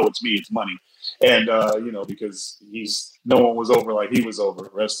because they'll know it's me, it's money. And, because no one was over like he was over,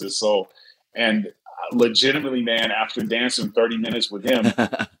 rest his soul. And legitimately, man, after dancing 30 minutes with him,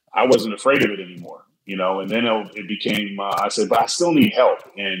 I wasn't afraid of it anymore, you know. And then it became, I said, but I still need help.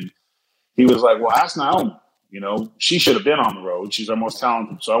 And he was like, well, ask Naomi. You know, she should have been on the road. She's our most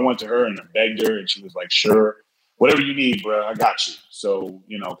talented. So I went to her and I begged her, and she was like, sure, whatever you need, bro, I got you. So,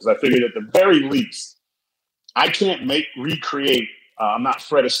 you know, because I figured at the very least, I can't recreate. I'm not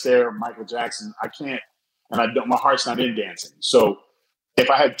Fred Astaire, Michael Jackson. I can't, and I don't. My heart's not in dancing. So if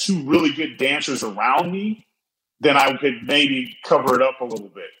I had two really good dancers around me, then I could maybe cover it up a little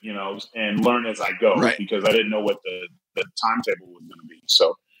bit, you know, and learn as I go, right, because I didn't know what the timetable was going to be.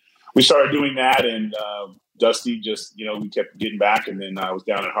 So we started doing that, and Dusty just, you know, we kept getting back, and then I was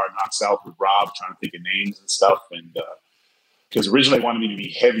down at Hard Knock South with Rob trying to think of names and stuff, and because originally they wanted me to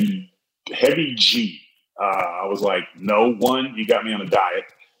be heavy G. I was like, no, one, you got me on a diet,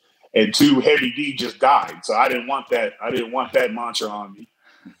 and two, Heavy D just died, so I didn't want that. I didn't want that mantra on me.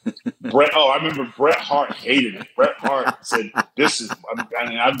 I remember Bret Hart hated it. Bret Hart said, "This is." I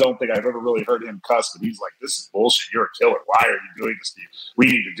mean, I don't think I've ever really heard him cuss, but he's like, "This is bullshit. You're a killer. Why are you doing this to you? We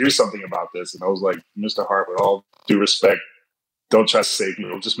need to do something about this." And I was like, "Mr. Hart, with all due respect, don't try to save me.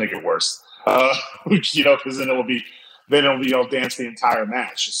 It'll just make it worse." You know, because then it'll be I'll dance the entire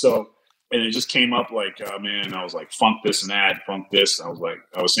match. So, and it just came up like, man, I was like, funk this and that, funk this. I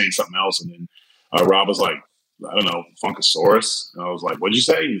was saying something else, and then Rob was like, I don't know, Funkasaurus. And I was like, what'd you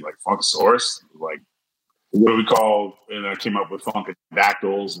say? He's like, Funkasaurus? Like, what do we call? And I came up with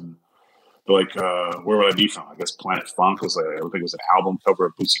Funkadactyls, and they're like, where would I be from? I guess Planet Funk was I think it was an album cover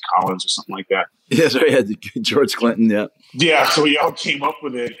of Bootsy Collins or something like that. Yeah, so yeah, George Clinton, yeah. Yeah, so we all came up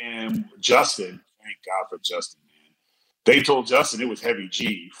with it, and Justin, thank God for Justin, man. They told Justin it was Heavy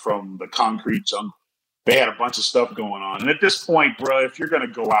G from the Concrete Jungle. They had a bunch of stuff going on. And at this point, bro, if you're going to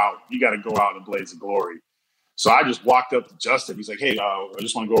go out, you got to go out in blaze of glory. So I just walked up to Justin. He's like, hey, I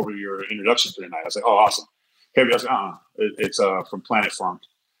just want to go over your introduction for tonight. I was like, oh, awesome. Heavy, I was like, it's from Planet Funk,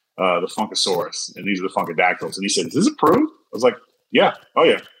 the Funkasaurus, and these are the Funkadactyls. And he said, is this approved? I was like, yeah. Oh,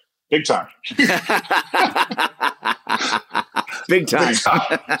 yeah. Big time. Big time.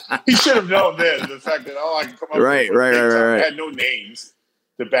 He should have known then, the fact that, I can come up right. I had no names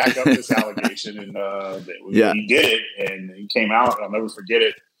to back up this allegation. And he did it, and he came out. I'll never forget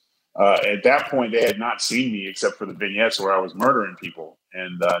it. At that point, they had not seen me except for the vignettes where I was murdering people,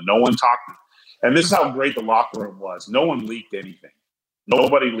 and no one talked. And this is how great the locker room was. No one leaked anything.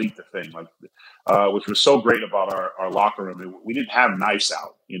 Nobody leaked a thing, which was so great about our locker room. We didn't have knives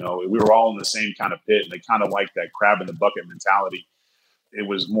out. You know, we were all in the same kind of pit, and they kind of liked that crab in the bucket mentality. It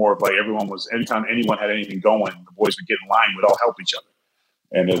was more of like anytime anyone had anything going, the boys would get in line, we'd all help each other.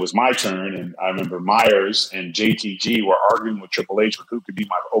 And it was my turn, and I remember Myers and JTG were arguing with Triple H with who could be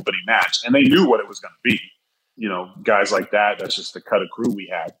my opening match, and they knew what it was going to be. You know, guys like that, that's just the cut of crew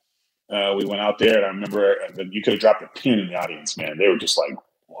we had. We went out there, and I remember you could have dropped a pin in the audience, man. They were just like,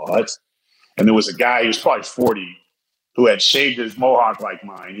 what? And there was a guy, he was probably 40, who had shaved his mohawk like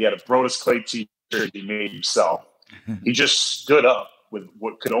mine. He had a Brodus Clay t-shirt he made himself. He just stood up with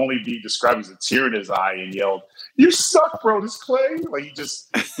what could only be described as a tear in his eye and yelled, "You suck, Brodus Clay!" Like he just,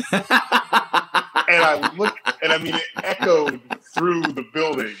 and I looked, and I mean, it echoed through the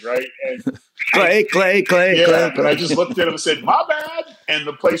building, right? And Clay. And I just looked at him and said, "My bad," and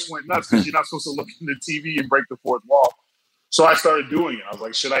the place went nuts because you're not supposed to look in the TV and break the fourth wall. So I started doing it. I was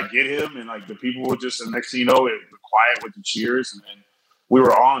like, "Should I get him?" And like the people were just, and next thing you know, it was quiet with the cheers, and then we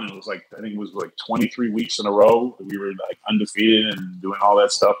were on. It was like, I think it was like 23 weeks in a row. We were like undefeated and doing all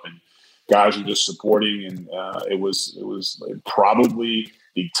that stuff, and guys were just supporting. And it was like probably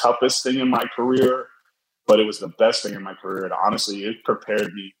the toughest thing in my career, but it was the best thing in my career. And honestly, it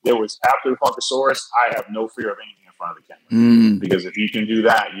prepared me. There was, after the Funkasaurus, I have no fear of anything in front of the camera, because if you can do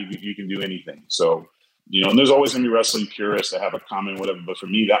that, you can do anything. So, you know, and there's always going to be wrestling purists that have a comment, whatever. But for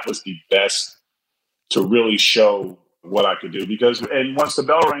me, that was the best to really show what I could do, and once the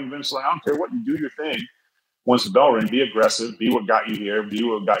bell rang, Vince, like, I don't care what you do, your thing. Once the bell rang, be aggressive, be what got you here, be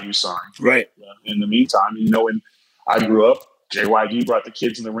what got you signed. Right. In the meantime, you know, when I grew up, JYD brought the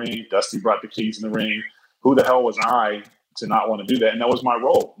kids in the ring, Dusty brought the kids in the ring. Who the hell was I to not want to do that? And that was my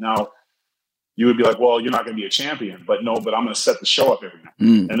role. Now, you would be like, well, you're not going to be a champion, but no, but I'm going to set the show up every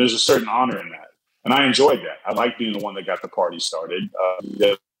night. And there's a certain honor in that. And I enjoyed that. I like being the one that got the party started.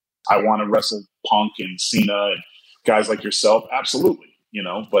 I want to wrestle Punk and Cena and guys like yourself, absolutely, you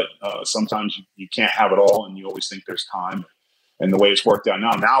know, but sometimes you can't have it all, and you always think there's time. And the way it's worked out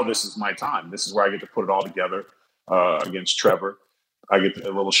now this is my time. This is where I get to put it all together against Trevor. I get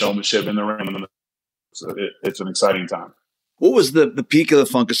a little showmanship in the ring. So it's an exciting time. What was the peak of the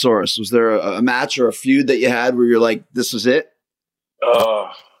Funkasaurus? Was there a match or a feud that you had where you're like, this was it?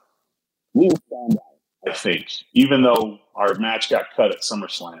 We found out. I think, even though our match got cut at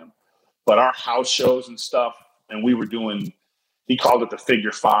SummerSlam. But our house shows and stuff, and we were doing, he called it the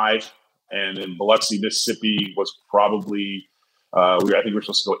Figure Five. And in Biloxi, Mississippi was probably, I think we were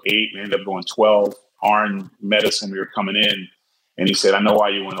supposed to go 8. We ended up going 12. Arn met us when we were coming in, and he said, I know why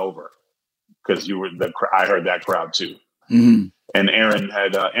you went over. Because you were I heard that crowd too. Mm-hmm. And Aaron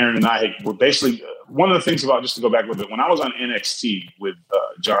and I were basically, one of the things about, just to go back a little bit, when I was on NXT with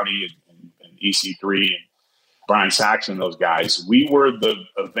Johnny and EC3 and Brian Saxon, those guys, we were the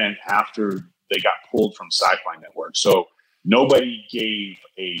event after they got pulled from Sci-Fi Network. So nobody gave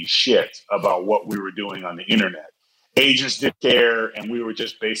a shit about what we were doing on the internet. Agents didn't care. And we were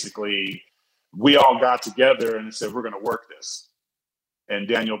just basically, we all got together and said, we're going to work this. And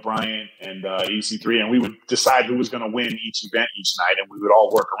Daniel Bryan and EC3, and we would decide who was going to win each event each night, and we would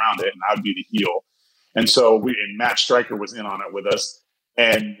all work around it, and I would be the heel. And so and Matt Stryker was in on it with us,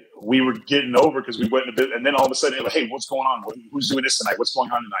 and we were getting over because we went in a bit, and then all of a sudden, they were like, hey, what's going on? Who's doing this tonight? What's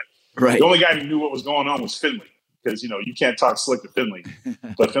going on tonight? Right. The only guy who knew what was going on was Finley, because, you can't talk slick to Finley.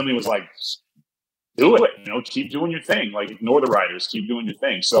 But Finley was like, do it, keep doing your thing. Like, ignore the writers, keep doing your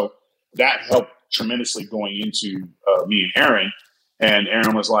thing. So that helped tremendously going into me and Aaron. And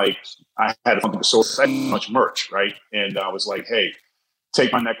Aaron was like, I had a so much merch, right? And I was like, hey,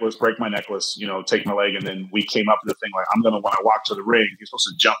 take my necklace, break my necklace, take my leg. And then we came up with the thing like, when I walk to the ring, you're supposed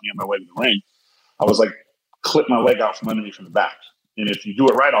to jump me on my way to the ring. I was like, clip my leg out from underneath from the back. And if you do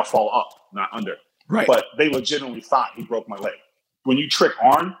it right, I'll fall up, not under. Right. But they legitimately thought he broke my leg. When you trick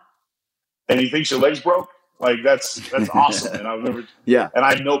Arn and he thinks your leg's broke, like that's awesome. And I remember, and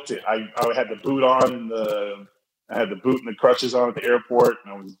I milked it. I had the boot on and I had the boot and the crutches on at the airport,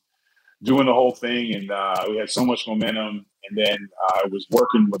 and I was doing the whole thing, and we had so much momentum. And then I was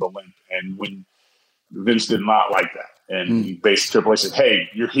working with a limp, and when Vince did not like that, and he basically Triple H said, "Hey,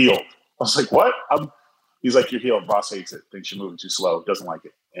 you're healed." I was like, "What?" He's like, "You're healed." Boss hates it. Thinks you're moving too slow. Doesn't like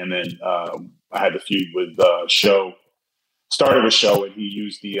it. And then I had the feud with Show. Started with Show, and he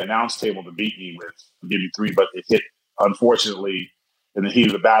used the announce table to beat me with. Give me 3, but it hit, unfortunately. In the heat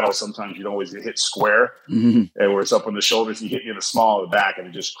of the battle, sometimes you don't always get hit square, and where it's up on the shoulders, he hit me in the small of the back, and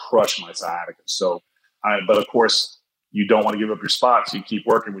it just crushed my sciatica. So, but of course, you don't want to give up your spots. So you keep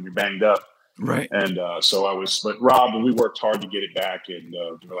working when you're banged up, right? And but Rob, and we worked hard to get it back, and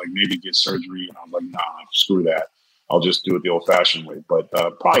they were like, maybe get surgery, and I was like, nah, screw that. I'll just do it the old-fashioned way. But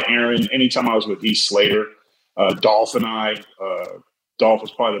probably Aaron. Anytime I was with Heath Slater, Dolph and I, Dolph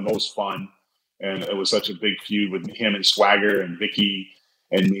was probably the most fun. And it was such a big feud with him and Swagger and Vicky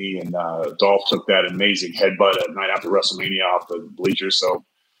and me. And Dolph took that amazing headbutt at night after WrestleMania off the bleachers. So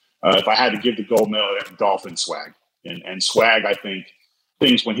if I had to give the gold medal, to Dolph and Swag. And Swag, I think,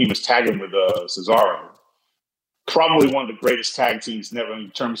 things when he was tagging with Cesaro, probably one of the greatest tag teams never in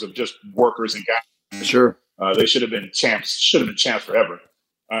terms of just workers and guys. Sure. They should have been champs forever.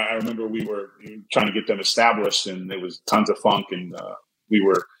 I remember we were trying to get them established, and there was tons of funk, and we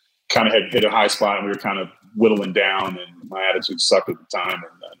were kind of had hit a high spot, and we were kind of whittling down, and my attitude sucked at the time.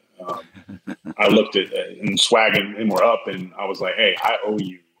 And I looked at and Swag and him were up, and I was like, hey, I owe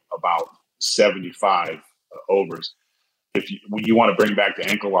you about 75 overs. When you want to bring back the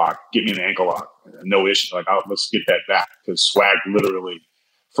ankle lock, get me an ankle lock. No issue. Like, let's get that back, because Swag literally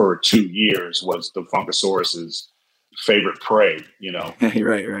for 2 years was the Funkasaurus's favorite prey,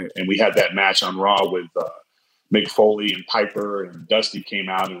 Right. And we had that match on Raw with Mick Foley and Piper, and Dusty came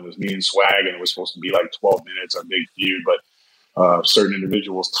out, and it was me and Swag, and it was supposed to be like 12 minutes, our big feud. But certain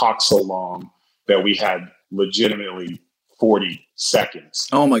individuals talked so long that we had legitimately 40 seconds.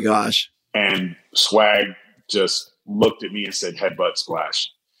 Oh my gosh. And Swag just looked at me and said, headbutt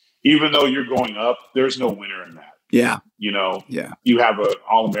splash. Even though you're going up, there's no winner in that. Yeah. Yeah. You have an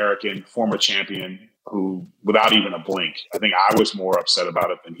All-American, former champion, who, without even a blink, I think I was more upset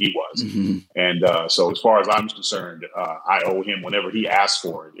about it than he was. Mm-hmm. And so as far as I'm concerned, I owe him whenever he asks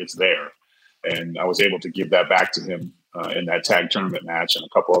for it, it's there. And I was able to give that back to him in that tag tournament match and a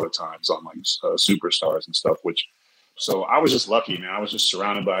couple other times on like Superstars and stuff, so I was just lucky, man. I was just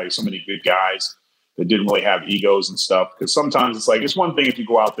surrounded by so many good guys that didn't really have egos and stuff. Because sometimes it's like, it's one thing if you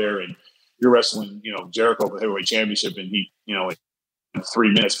go out there and you're wrestling, Jericho for the heavyweight championship, and he, in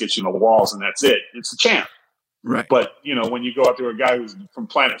 3 minutes gets you in the walls and that's it. It's the champ. Right. But, when you go out there with a guy who's from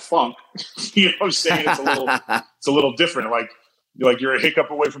Planet Funk, I'm saying it's a little different. Like you're a hiccup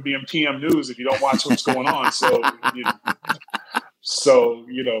away from being PM News if you don't watch what's going on. So,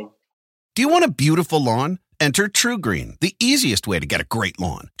 Do you want a beautiful lawn? enter TruGreen, the easiest way to get a great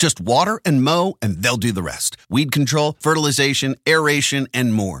lawn. Just water and mow, and they'll do the rest. Weed control, fertilization, aeration,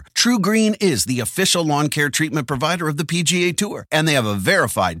 and more. TruGreen is the official lawn care treatment provider of the PGA Tour, and they have a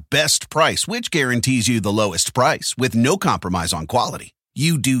verified best price, which guarantees you the lowest price with no compromise on quality.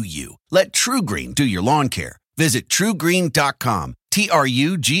 You do you. Let TruGreen do your lawn care. Visit TruGreen.com,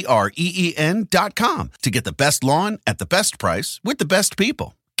 TruGreen.com, to get the best lawn at the best price with the best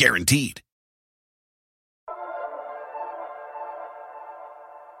people. Guaranteed.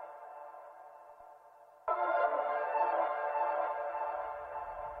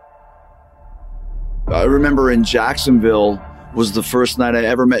 I remember in Jacksonville was the first night I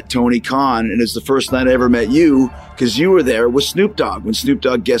ever met Tony Khan, and it's the first night I ever met you because you were there with Snoop Dogg when Snoop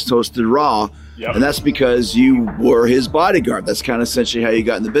Dogg guest hosted Raw. Yep. And that's because you were his bodyguard. That's kind of essentially how you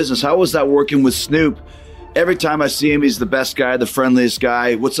got in the business. How was that working with Snoop? Every time I see him, he's the best guy, the friendliest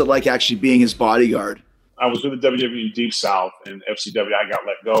guy. What's it like actually being his bodyguard? I was with the WWE Deep South, and FCW, I got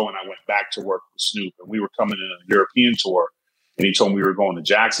let go, and I went back to work with Snoop. And we were coming in on a European tour, and he told me we were going to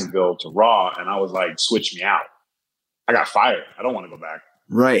Jacksonville to Raw, and I was like, switch me out. I got fired. I don't want to go back.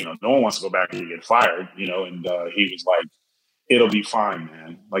 Right. No one wants to go back and get fired, and he was like, it'll be fine,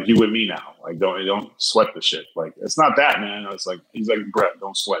 man. Like, you with me now. Like, don't sweat the shit. Like, it's not that, man. I was like, he's like, Brett,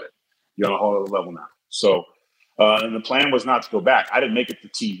 don't sweat it. You're on a whole other level now. So, and the plan was not to go back. I didn't make it to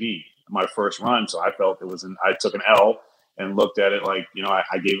TV my first run, so I felt I took an L and looked at it like,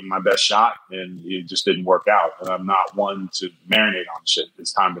 I gave it my best shot, and it just didn't work out. And I'm not one to marinate on shit.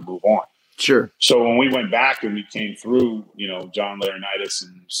 It's time to move on. Sure. So when we went back and we came through, John Laurinaitis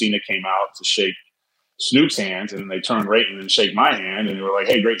and Cena came out to shake Snoop's hands, and then they turned right and then shake my hand, and they were like,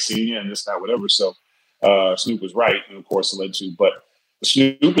 hey, great seeing you, and this, that, whatever. So Snoop was right, and of course it led to, but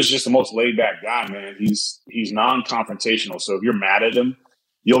Snoop is just the most laid back guy, man. He's non-confrontational. So if you're mad at him,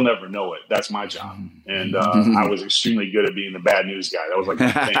 you'll never know it. That's my job. And I was extremely good at being the bad news guy. That was like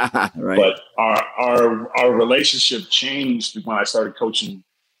my thing. Right. But our relationship changed when I started coaching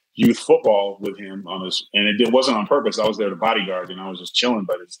youth football with him and it wasn't on purpose. I was there to bodyguard, and I was just chilling,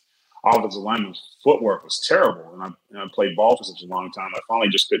 but his offensive lineman's footwork was terrible. And I played ball for such a long time. I finally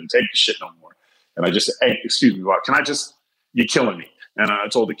just couldn't take the shit no more. And I just said, hey, excuse me, you're killing me. And I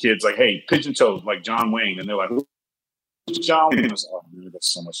told the kids, like, hey, pigeon toes, like John Wayne. And they're like, who's John Wayne? I was like, oh, man,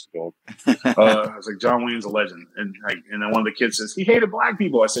 that's so much to go. I was like, John Wayne's a legend. And then one of the kids says, he hated black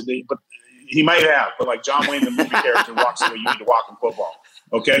people. I said, but he might have. But like John Wayne, the movie character, walks the way you need to walk in football.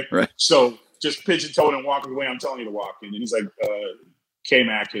 Okay? Right. So just pigeon-toed and walk the way I'm telling you to walk. And he's like,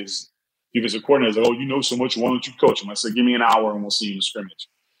 K-Mac, his defensive coordinator, is like, oh, you know so much. Why don't you coach him? I said, give me an hour and we'll see you in the scrimmage.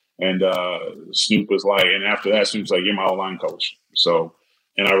 And Snoop was like, and after that, Snoop's like, you're my O-line coach. So,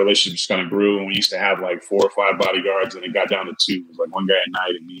 and our relationship just kind of grew, and we used to have like 4 or 5 bodyguards, and it got down to 2. It was like one guy at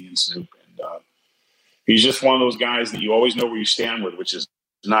night and me and Snoop. And he's just one of those guys that you always know where you stand with, which is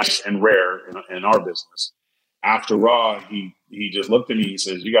nice and rare in our business. After Raw, he just looked at me and he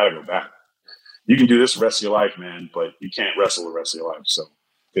says, you got to go back. You can do this the rest of your life, man, but you can't wrestle the rest of your life. So,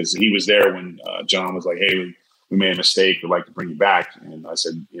 because he was there when John was like, hey, we made a mistake. We'd like to bring you back. And I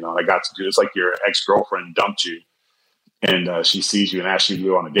said, I got to do this. Like your ex-girlfriend dumped you, and she sees you and asks you to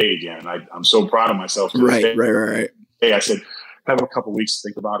go on a date again. I'm so proud of myself. Right. Hey, I said, have a couple weeks to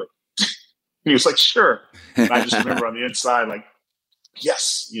think about it. He was like, sure. And I just remember on the inside, like,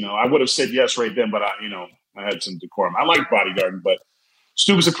 yes. I would have said yes right then, but I had some decorum. I like bodyguarding, but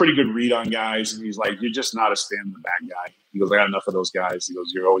Stu was a pretty good read on guys. And he's like, you're just not a stand-in-the-back guy. He goes, I got enough of those guys. He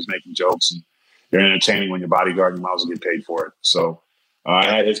goes, you're always making jokes, and you're entertaining when you're bodyguarding. You might as well get paid for it. So I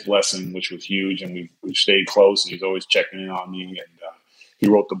had his blessing, which was huge, and we stayed close. And he's always checking in on me. And he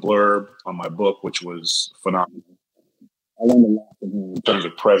wrote the blurb on my book, which was phenomenal. I learned a lot from him in terms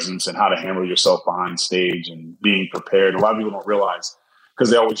of presence and how to handle yourself behind stage and being prepared. A lot of people don't realize, because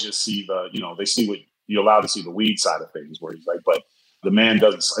they always just see they see what you're allowed to see, the weed side of things, where he's like, but the man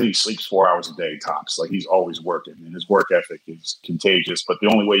he sleeps 4 hours a day tops. Like, he's always working, and his work ethic is contagious. But the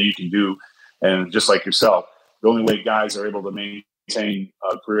only way you can do, and just like yourself, the only way guys are able to maintain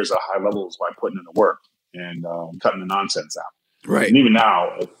careers at a high level is by putting in the work and cutting the nonsense out. Right. And even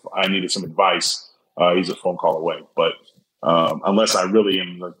now, if I needed some advice, he's a phone call away. But unless I really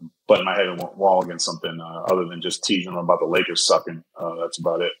am like butting my head on the wall against something other than just teasing him about the Lakers sucking, that's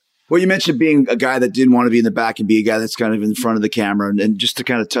about it. Well, you mentioned being a guy that didn't want to be in the back and be a guy that's kind of in front of the camera. And just to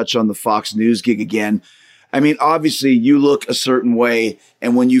kind of touch on the Fox News gig again, I mean, obviously you look a certain way.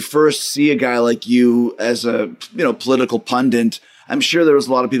 And when you first see a guy like you as a, political pundit, I'm sure there was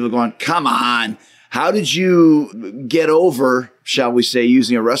a lot of people going, come on, how did you get over, shall we say,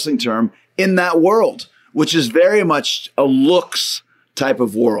 using a wrestling term, in that world, which is very much a looks type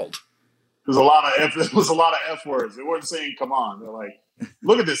of world? There's a lot of F. It was a lot of F words. They weren't saying "come on." They're like,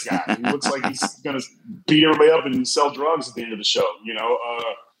 "Look at this guy. He looks like he's gonna beat everybody up and sell drugs at the end of the show." You know,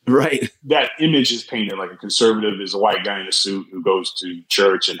 right? That image is painted like a conservative is a white guy in a suit who goes to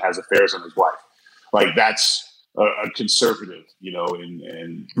church and has affairs on his wife. Like that's a conservative, you know,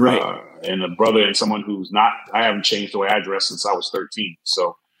 and right, and a brother and someone who's not. I haven't changed the way I dress since I was 13.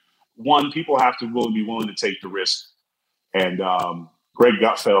 So, one, people have to really be willing to take the risk. And Greg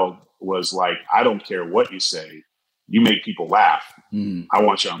Gutfeld was like, I don't care what you say. You make people laugh. I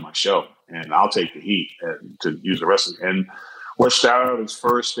want you on my show, and I'll take the heat to use the wrestling. And what started out as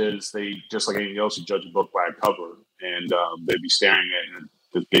first is they, just like anything else, you judge a book by a cover, and they'd be staring at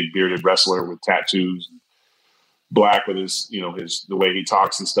this big bearded wrestler with tattoos, black with his, you know, the way he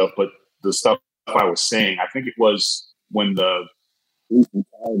talks and stuff. But the stuff I was saying, I think it was when the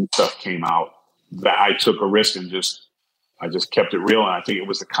stuff came out that I took a risk and I just kept it real. And I think it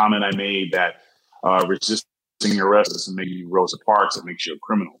was the comment I made that resisting arrest doesn't make you Rosa Parks, it makes you a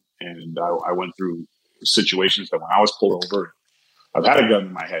criminal. And I went through situations that when I was pulled over, I've had a gun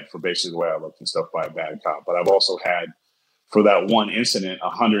in my head for basically the way I looked and stuff by a bad cop. But I've also had, for that one incident,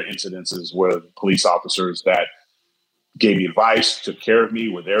 100 incidences where police officers that gave me advice, took care of me,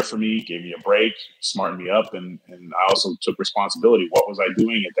 were there for me, gave me a break, smartened me up. And I also took responsibility. What was I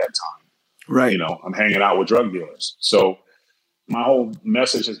doing at that time? Right. You know, I'm hanging out with drug dealers. So my whole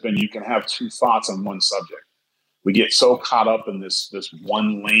message has been, you can have two thoughts on one subject. We get so caught up in this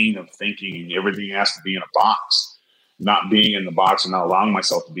one lane of thinking, and everything has to be in a box. Not being in the box and not allowing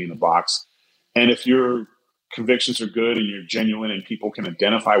myself to be in the box. And if your convictions are good and you're genuine and people can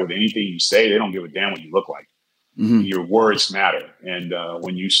identify with anything you say, they don't give a damn what you look like. Your words matter. And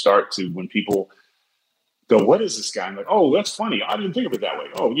when people go, what is this guy? I'm like, oh, that's funny. I didn't think of it that way.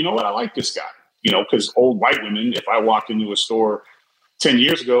 Oh, you know what? I like this guy. You know, because old white women, if I walked into a store 10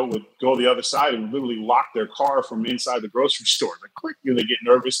 years ago, would go the other side and literally lock their car from inside the grocery store. Like, quick, they get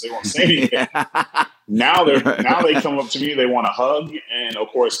nervous. They won't say anything. Now they come up to me. They want to hug and, of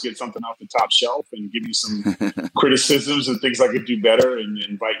course, get something off the top shelf and give me some criticisms and things I could do better and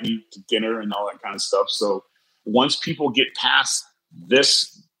invite me to dinner and all that kind of stuff. So once people get past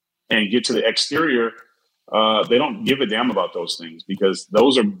this and get to the exterior, they don't give a damn about those things, because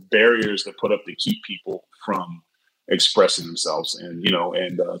those are barriers that put up to keep people from expressing themselves. And, you know,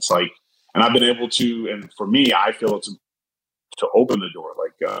 and it's like, and I've been able to, and for me, I feel it's to open the door.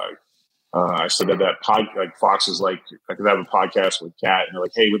 Like, I said like Fox is like, I could have a podcast with Kat, and they're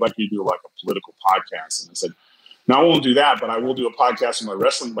like, hey, we'd like you to do like a political podcast. And I said, no, I won't do that, but I will do a podcast with my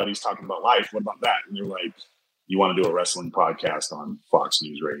wrestling buddies talking about life. What about that? And they're like, you want to do a wrestling podcast on Fox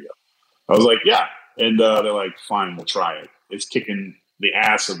News Radio? I was like, yeah. And they're like, fine, we'll try it. It's kicking the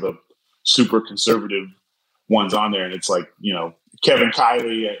ass of the super conservative ones on there. And it's like, you know, Kevin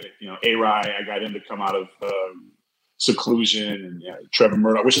Kiley, you know, A-Rye, I got him to come out of seclusion, and Trevor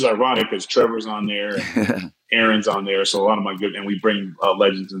Murdoch, which is ironic because Trevor's on there and Aaron's on there. So a lot of my good, and we bring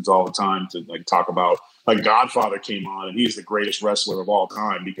legends in all the time to like talk about, like Godfather came on, and he's the greatest wrestler of all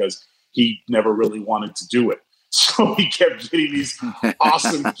time because he never really wanted to do it. So he kept getting these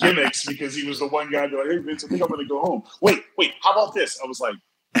awesome gimmicks because he was the one guy going, hey, Vince, I think I'm going to go home. Wait, how about this? I was like,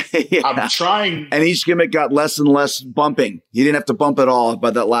 yeah. I'm trying. And each gimmick got less and less bumping. He didn't have to bump at all by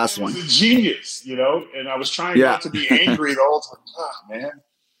that last one. He was a genius, you know? And I was trying not to be angry the whole time. Oh, man.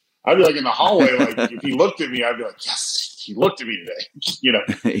 I'd be like in the hallway, like if he looked at me, I'd be like, yes, he looked at me today, you know?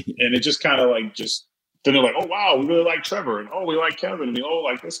 And it just kind of like, then they're like, oh, wow, we really like Trevor. And oh, we like Kevin. And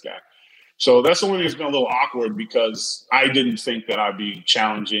like this guy. So that's the only thing that's been a little awkward because I didn't think that I'd be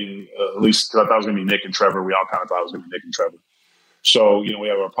challenging, at least because I thought it was going to be Nick and Trevor. We all kind of thought it was going to be Nick and Trevor. So, you know, we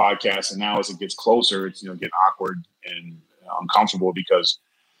have our podcast, and now as it gets closer, it's, you know, getting awkward and uncomfortable because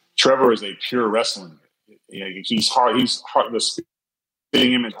Trevor is a pure wrestling. You know, he's hard. The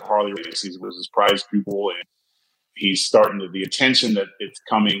spitting image of Harley Race. He was his prize pupil, and he's starting to, the attention that it's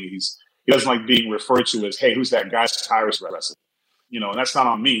coming. He doesn't like being referred to as, hey, who's that guy? Tyrus wrestling. You know, and that's not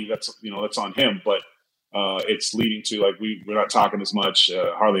on me. That's on him. But it's leading to, like, we're not talking as much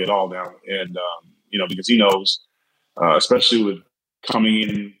hardly at all now. And, you know, because he knows, especially with coming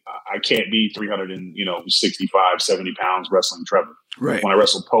in, I can't be 365, 70 pounds wrestling Trevor. Right. When I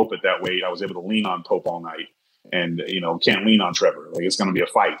wrestled Pope at that weight, I was able to lean on Pope all night. And, you know, can't lean on Trevor. Like, it's going to be a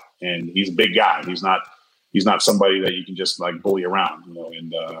fight. And he's a big guy. He's not somebody that you can just, like, bully around, you know.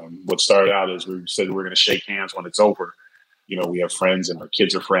 And what started out is we said we're going to shake hands when it's over. You know, we have friends and our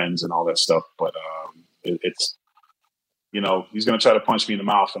kids are friends and all that stuff. But it's, you know, he's going to try to punch me in the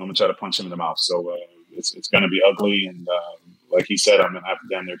mouth and I'm going to try to punch him in the mouth. So it's going to be ugly. And like he said, I'm going to have to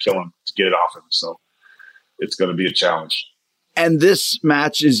damn near kill him to get it off him. So it's going to be a challenge. And this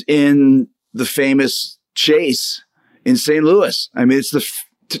match is in the famous Chase in St. Louis. I mean, it's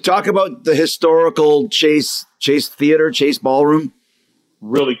to talk about the historical Chase Theater, Chase Ballroom.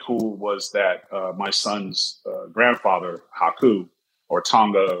 Really cool was that my son's grandfather, Haku, or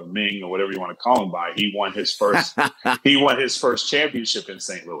Tonga Ming, or whatever you want to call him by, he won his first championship in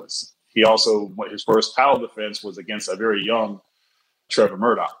St. Louis. He also, his first title defense was against a very young Trevor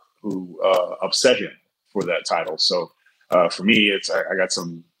Murdoch, who upset him for that title. So for me, I got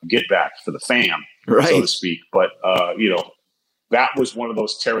some get back for the fam, right, so to speak. But that was one of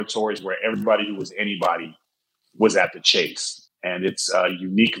those territories where everybody who was anybody was at the Chase, and it's a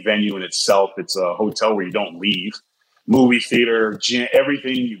unique venue in itself. It's a hotel where you don't leave. Movie theater, gym,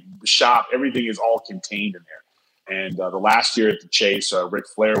 everything, shop, everything is all contained in there. And the last year at the Chase, Ric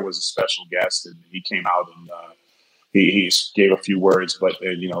Flair was a special guest, and he came out and he gave a few words. But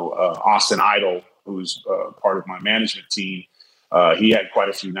Austin Idol, who's part of my management team, he had quite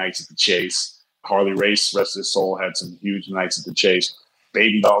a few nights at the Chase. Harley Race, rest of his soul, had some huge nights at the Chase.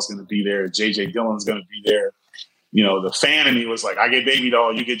 Baby Doll's going to be there. JJ Dillon's going to be there. The fan in me was like, I get Baby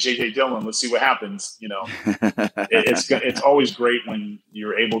Doll, you get JJ Dillon. Let's see what happens. It's always great when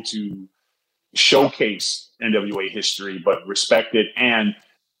you're able to showcase NWA history, but respect it. And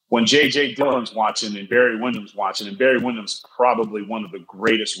when JJ Dillon's watching and Barry Windham's watching, and Barry Windham's probably one of the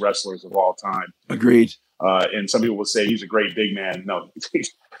greatest wrestlers of all time. Agreed. And some people will say he's a great big man. No,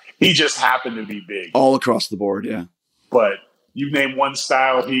 he just happened to be big. All across the board, yeah. But you name one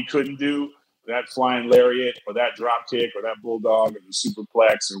style he couldn't do, that flying lariat or that drop kick or that bulldog or the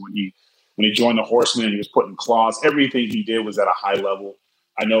superplex, or when he joined the Horsemen, he was putting claws. Everything he did was at a high level.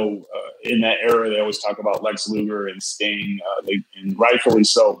 I know in that era, they always talk about Lex Luger and Sting, and rightfully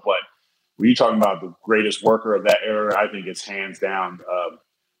so. But when you're talking about the greatest worker of that era, I think it's hands down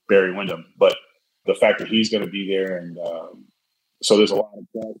Barry Windham. But the fact that he's going to be there, and so there's a lot of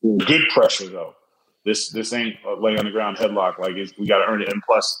good pressure, though. This ain't a lay on the ground headlock. We got to earn it. And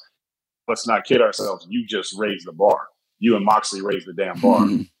plus, let's not kid ourselves. You just raised the bar. You and Moxley raised the damn bar.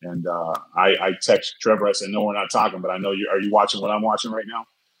 And I text Trevor. I said, no, we're not talking, but I know you. Are you watching what I'm watching right now?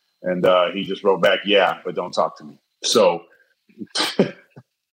 And he just wrote back, yeah, but don't talk to me. So.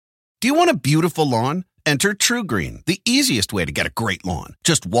 Do you want a beautiful lawn? Enter TruGreen, the easiest way to get a great lawn.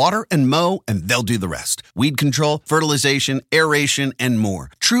 Just water and mow, and they'll do the rest. Weed control, fertilization, aeration, and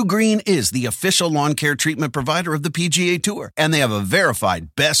more. TruGreen is the official lawn care treatment provider of the PGA Tour, and they have a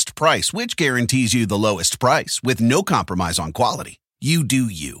verified best price, which guarantees you the lowest price with no compromise on quality. You do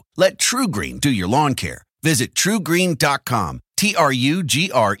you. Let TruGreen do your lawn care. Visit TruGreen.com,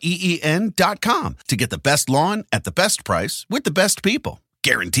 TruGreen.com, to get the best lawn at the best price with the best people.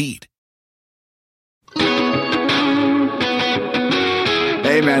 Guaranteed.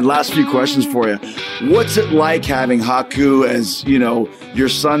 Hey man, last few questions for you. What's it like having Haku as, your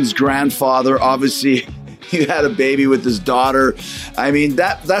son's grandfather? Obviously, you had a baby with his daughter. I mean,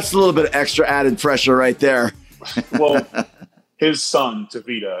 that's a little bit of extra added pressure right there. Well, his son,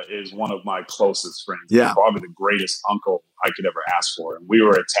 Tavita, is one of my closest friends. Yeah. He's probably the greatest uncle I could ever ask for. And we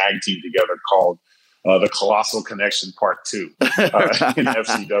were a tag team together called the Colossal Connection Part 2 in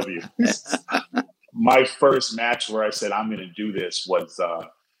FCW. My first match where I said, I'm going to do this was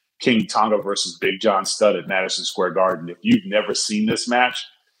King Tonga versus Big John Studd at Madison Square Garden. If you've never seen this match,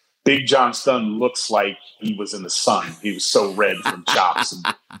 Big John Studd looks like he was in the sun. He was so red from chops. And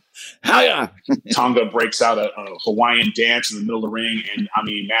hell yeah. Tonga breaks out a Hawaiian dance in the middle of the ring. And I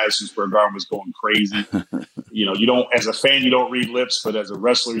mean, Madison Square Garden was going crazy. You don't, as a fan, you don't read lips, but as a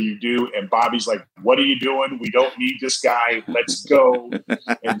wrestler, you do. And Bobby's like, what are you doing? We don't need this guy. Let's go.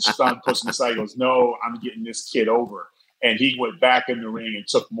 And Studd pushed him aside. He goes, no, I'm getting this kid over. And he went back in the ring and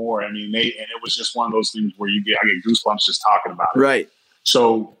took more. I mean, and it was just one of those things where I get goosebumps just talking about it. Right.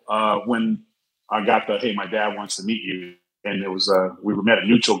 So when I got hey, my dad wants to meet you. And it was, we were met at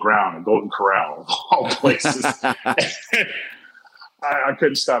Neutral Ground in Golden Corral, of all places. I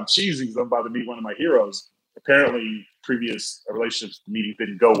couldn't stop cheesing because I'm about to meet one of my heroes. Apparently, previous relationships meetings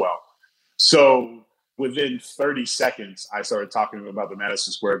didn't go well. So within 30 seconds, I started talking to him about the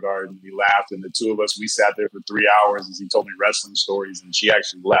Madison Square Garden. He laughed, and the two of us, we sat there for 3 hours as he told me wrestling stories, and she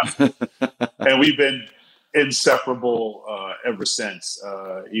actually left. And we've been inseparable ever since,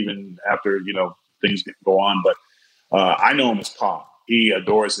 even after, things didn't go on. But I know him as Pa. He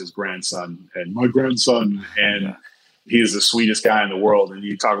adores his grandson and my grandson, and he is the sweetest guy in the world. And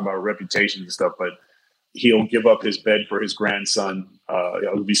you talk about reputation and stuff, but he'll give up his bed for his grandson.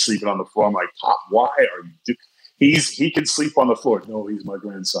 He'll be sleeping on the floor. I'm like, Pop, why? He can sleep on the floor. No, he's my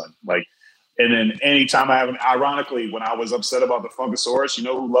grandson. Like, And then anytime I have ironically, when I was upset about the Funkasaurus, you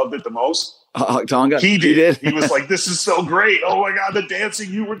know who loved it the most? Tonga. He did. He was like, "This is so great! Oh my god, the dancing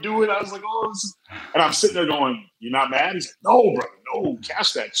you were doing!" I was like, "Oh," and I'm sitting there going, "You're not mad?" He's like, "No, brother, no,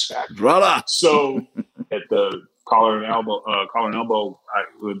 cash that check, brother." So at the collar and elbow,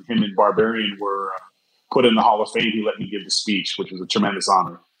 with him and Barbarian were put in the Hall of Fame. He let me give the speech, which was a tremendous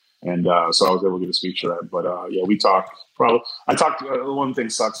honor, and so I was able to give a speech for that. But yeah, we talked. I talked. One thing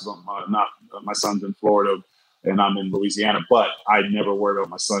sucks about my son's in Florida. And I'm in Louisiana, but I never worry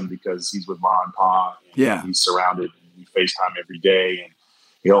about my son because he's with Ma and Pa. And he's surrounded. And we FaceTime every day, and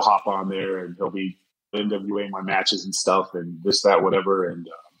he'll hop on there and he'll be NWA my matches and stuff and this, that, whatever. And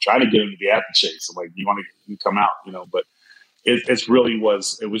I'm trying to get him to the Apple Chase. I'm like, you want to come out, you know? But it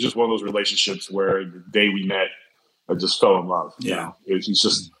was just one of those relationships where the day we met, I just fell in love. Yeah, you know? He's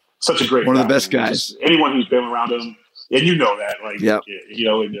just such a great one guy. of the best guys. Anyone who's been around him. And you know that, like, yep. You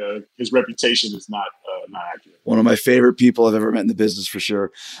know, and, his reputation is not accurate. One of my favorite people I've ever met in the business, for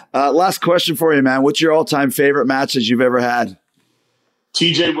sure. Last question for you, man. What's your all-time favorite matches you've ever had?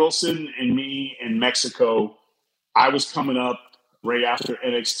 TJ Wilson and me in Mexico. I was coming up right after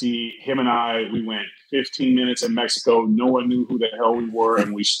NXT. Him and we went 15 minutes in Mexico. No one knew who the hell we were,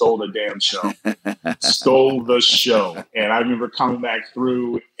 and we stole the damn show. Stole the show. And I remember coming back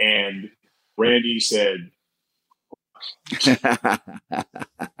through, and Randy said,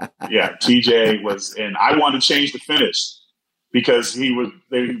 yeah, TJ was, and I wanted to change the finish because they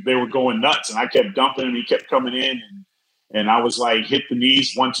were going nuts, and I kept dumping him. He kept coming in, and I was like, hit the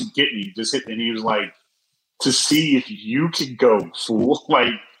knees once you get me, just hit. And he was like, to see if you could go, fool.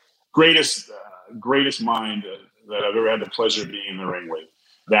 Like, greatest mind that I've ever had the pleasure of being in the ring with.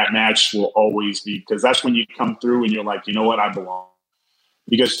 That match will always be, because that's when you come through and you're like, you know what, I belong.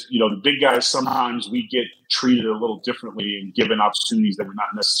 Because, you know, the big guys, sometimes we get treated a little differently and given opportunities that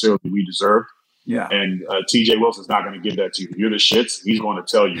not necessarily we deserve. Yeah. And TJ Wilson's not going to give that to you. You're the shits. He's going to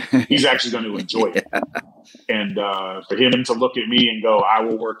tell you. He's actually going to enjoy it. And for him to look at me and go, I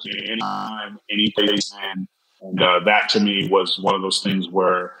will work you anytime, any place, man. And that to me was one of those things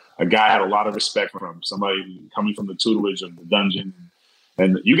where a guy had a lot of respect from, somebody coming from the tutelage of the dungeon.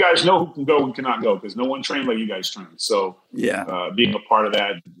 And you guys know who can go and cannot go because no one trained like you guys trained. So being a part of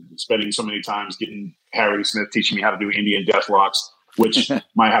that, spending so many times getting Harry Smith teaching me how to do Indian death locks, which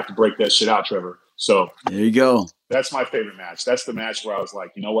might have to break that shit out, Trevor. So there you go. That's my favorite match. That's the match where I was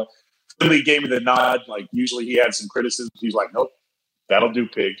like, you know what? Finley gave me the nod. Like usually he had some criticism. He's like, nope, that'll do,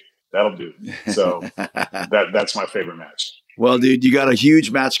 pig. That'll do. So that's my favorite match. Well, dude, you got a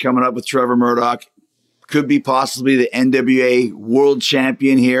huge match coming up with Trevor Murdoch. Could be possibly the NWA World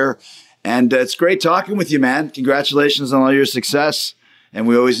Champion here. And it's great talking with you, man. Congratulations on all your success. And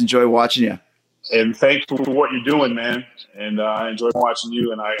we always enjoy watching you. And thank you for what you're doing, man. And I enjoy watching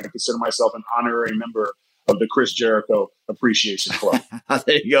you. And I consider myself an honorary member of the Chris Jericho Appreciation Club.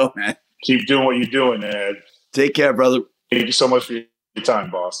 There you go, man. Keep doing what you're doing, Ed. Take care, brother. Thank you so much for your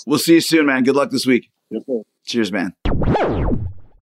time, boss. We'll see you soon, man. Good luck this week. Yes, sir. Cheers, man.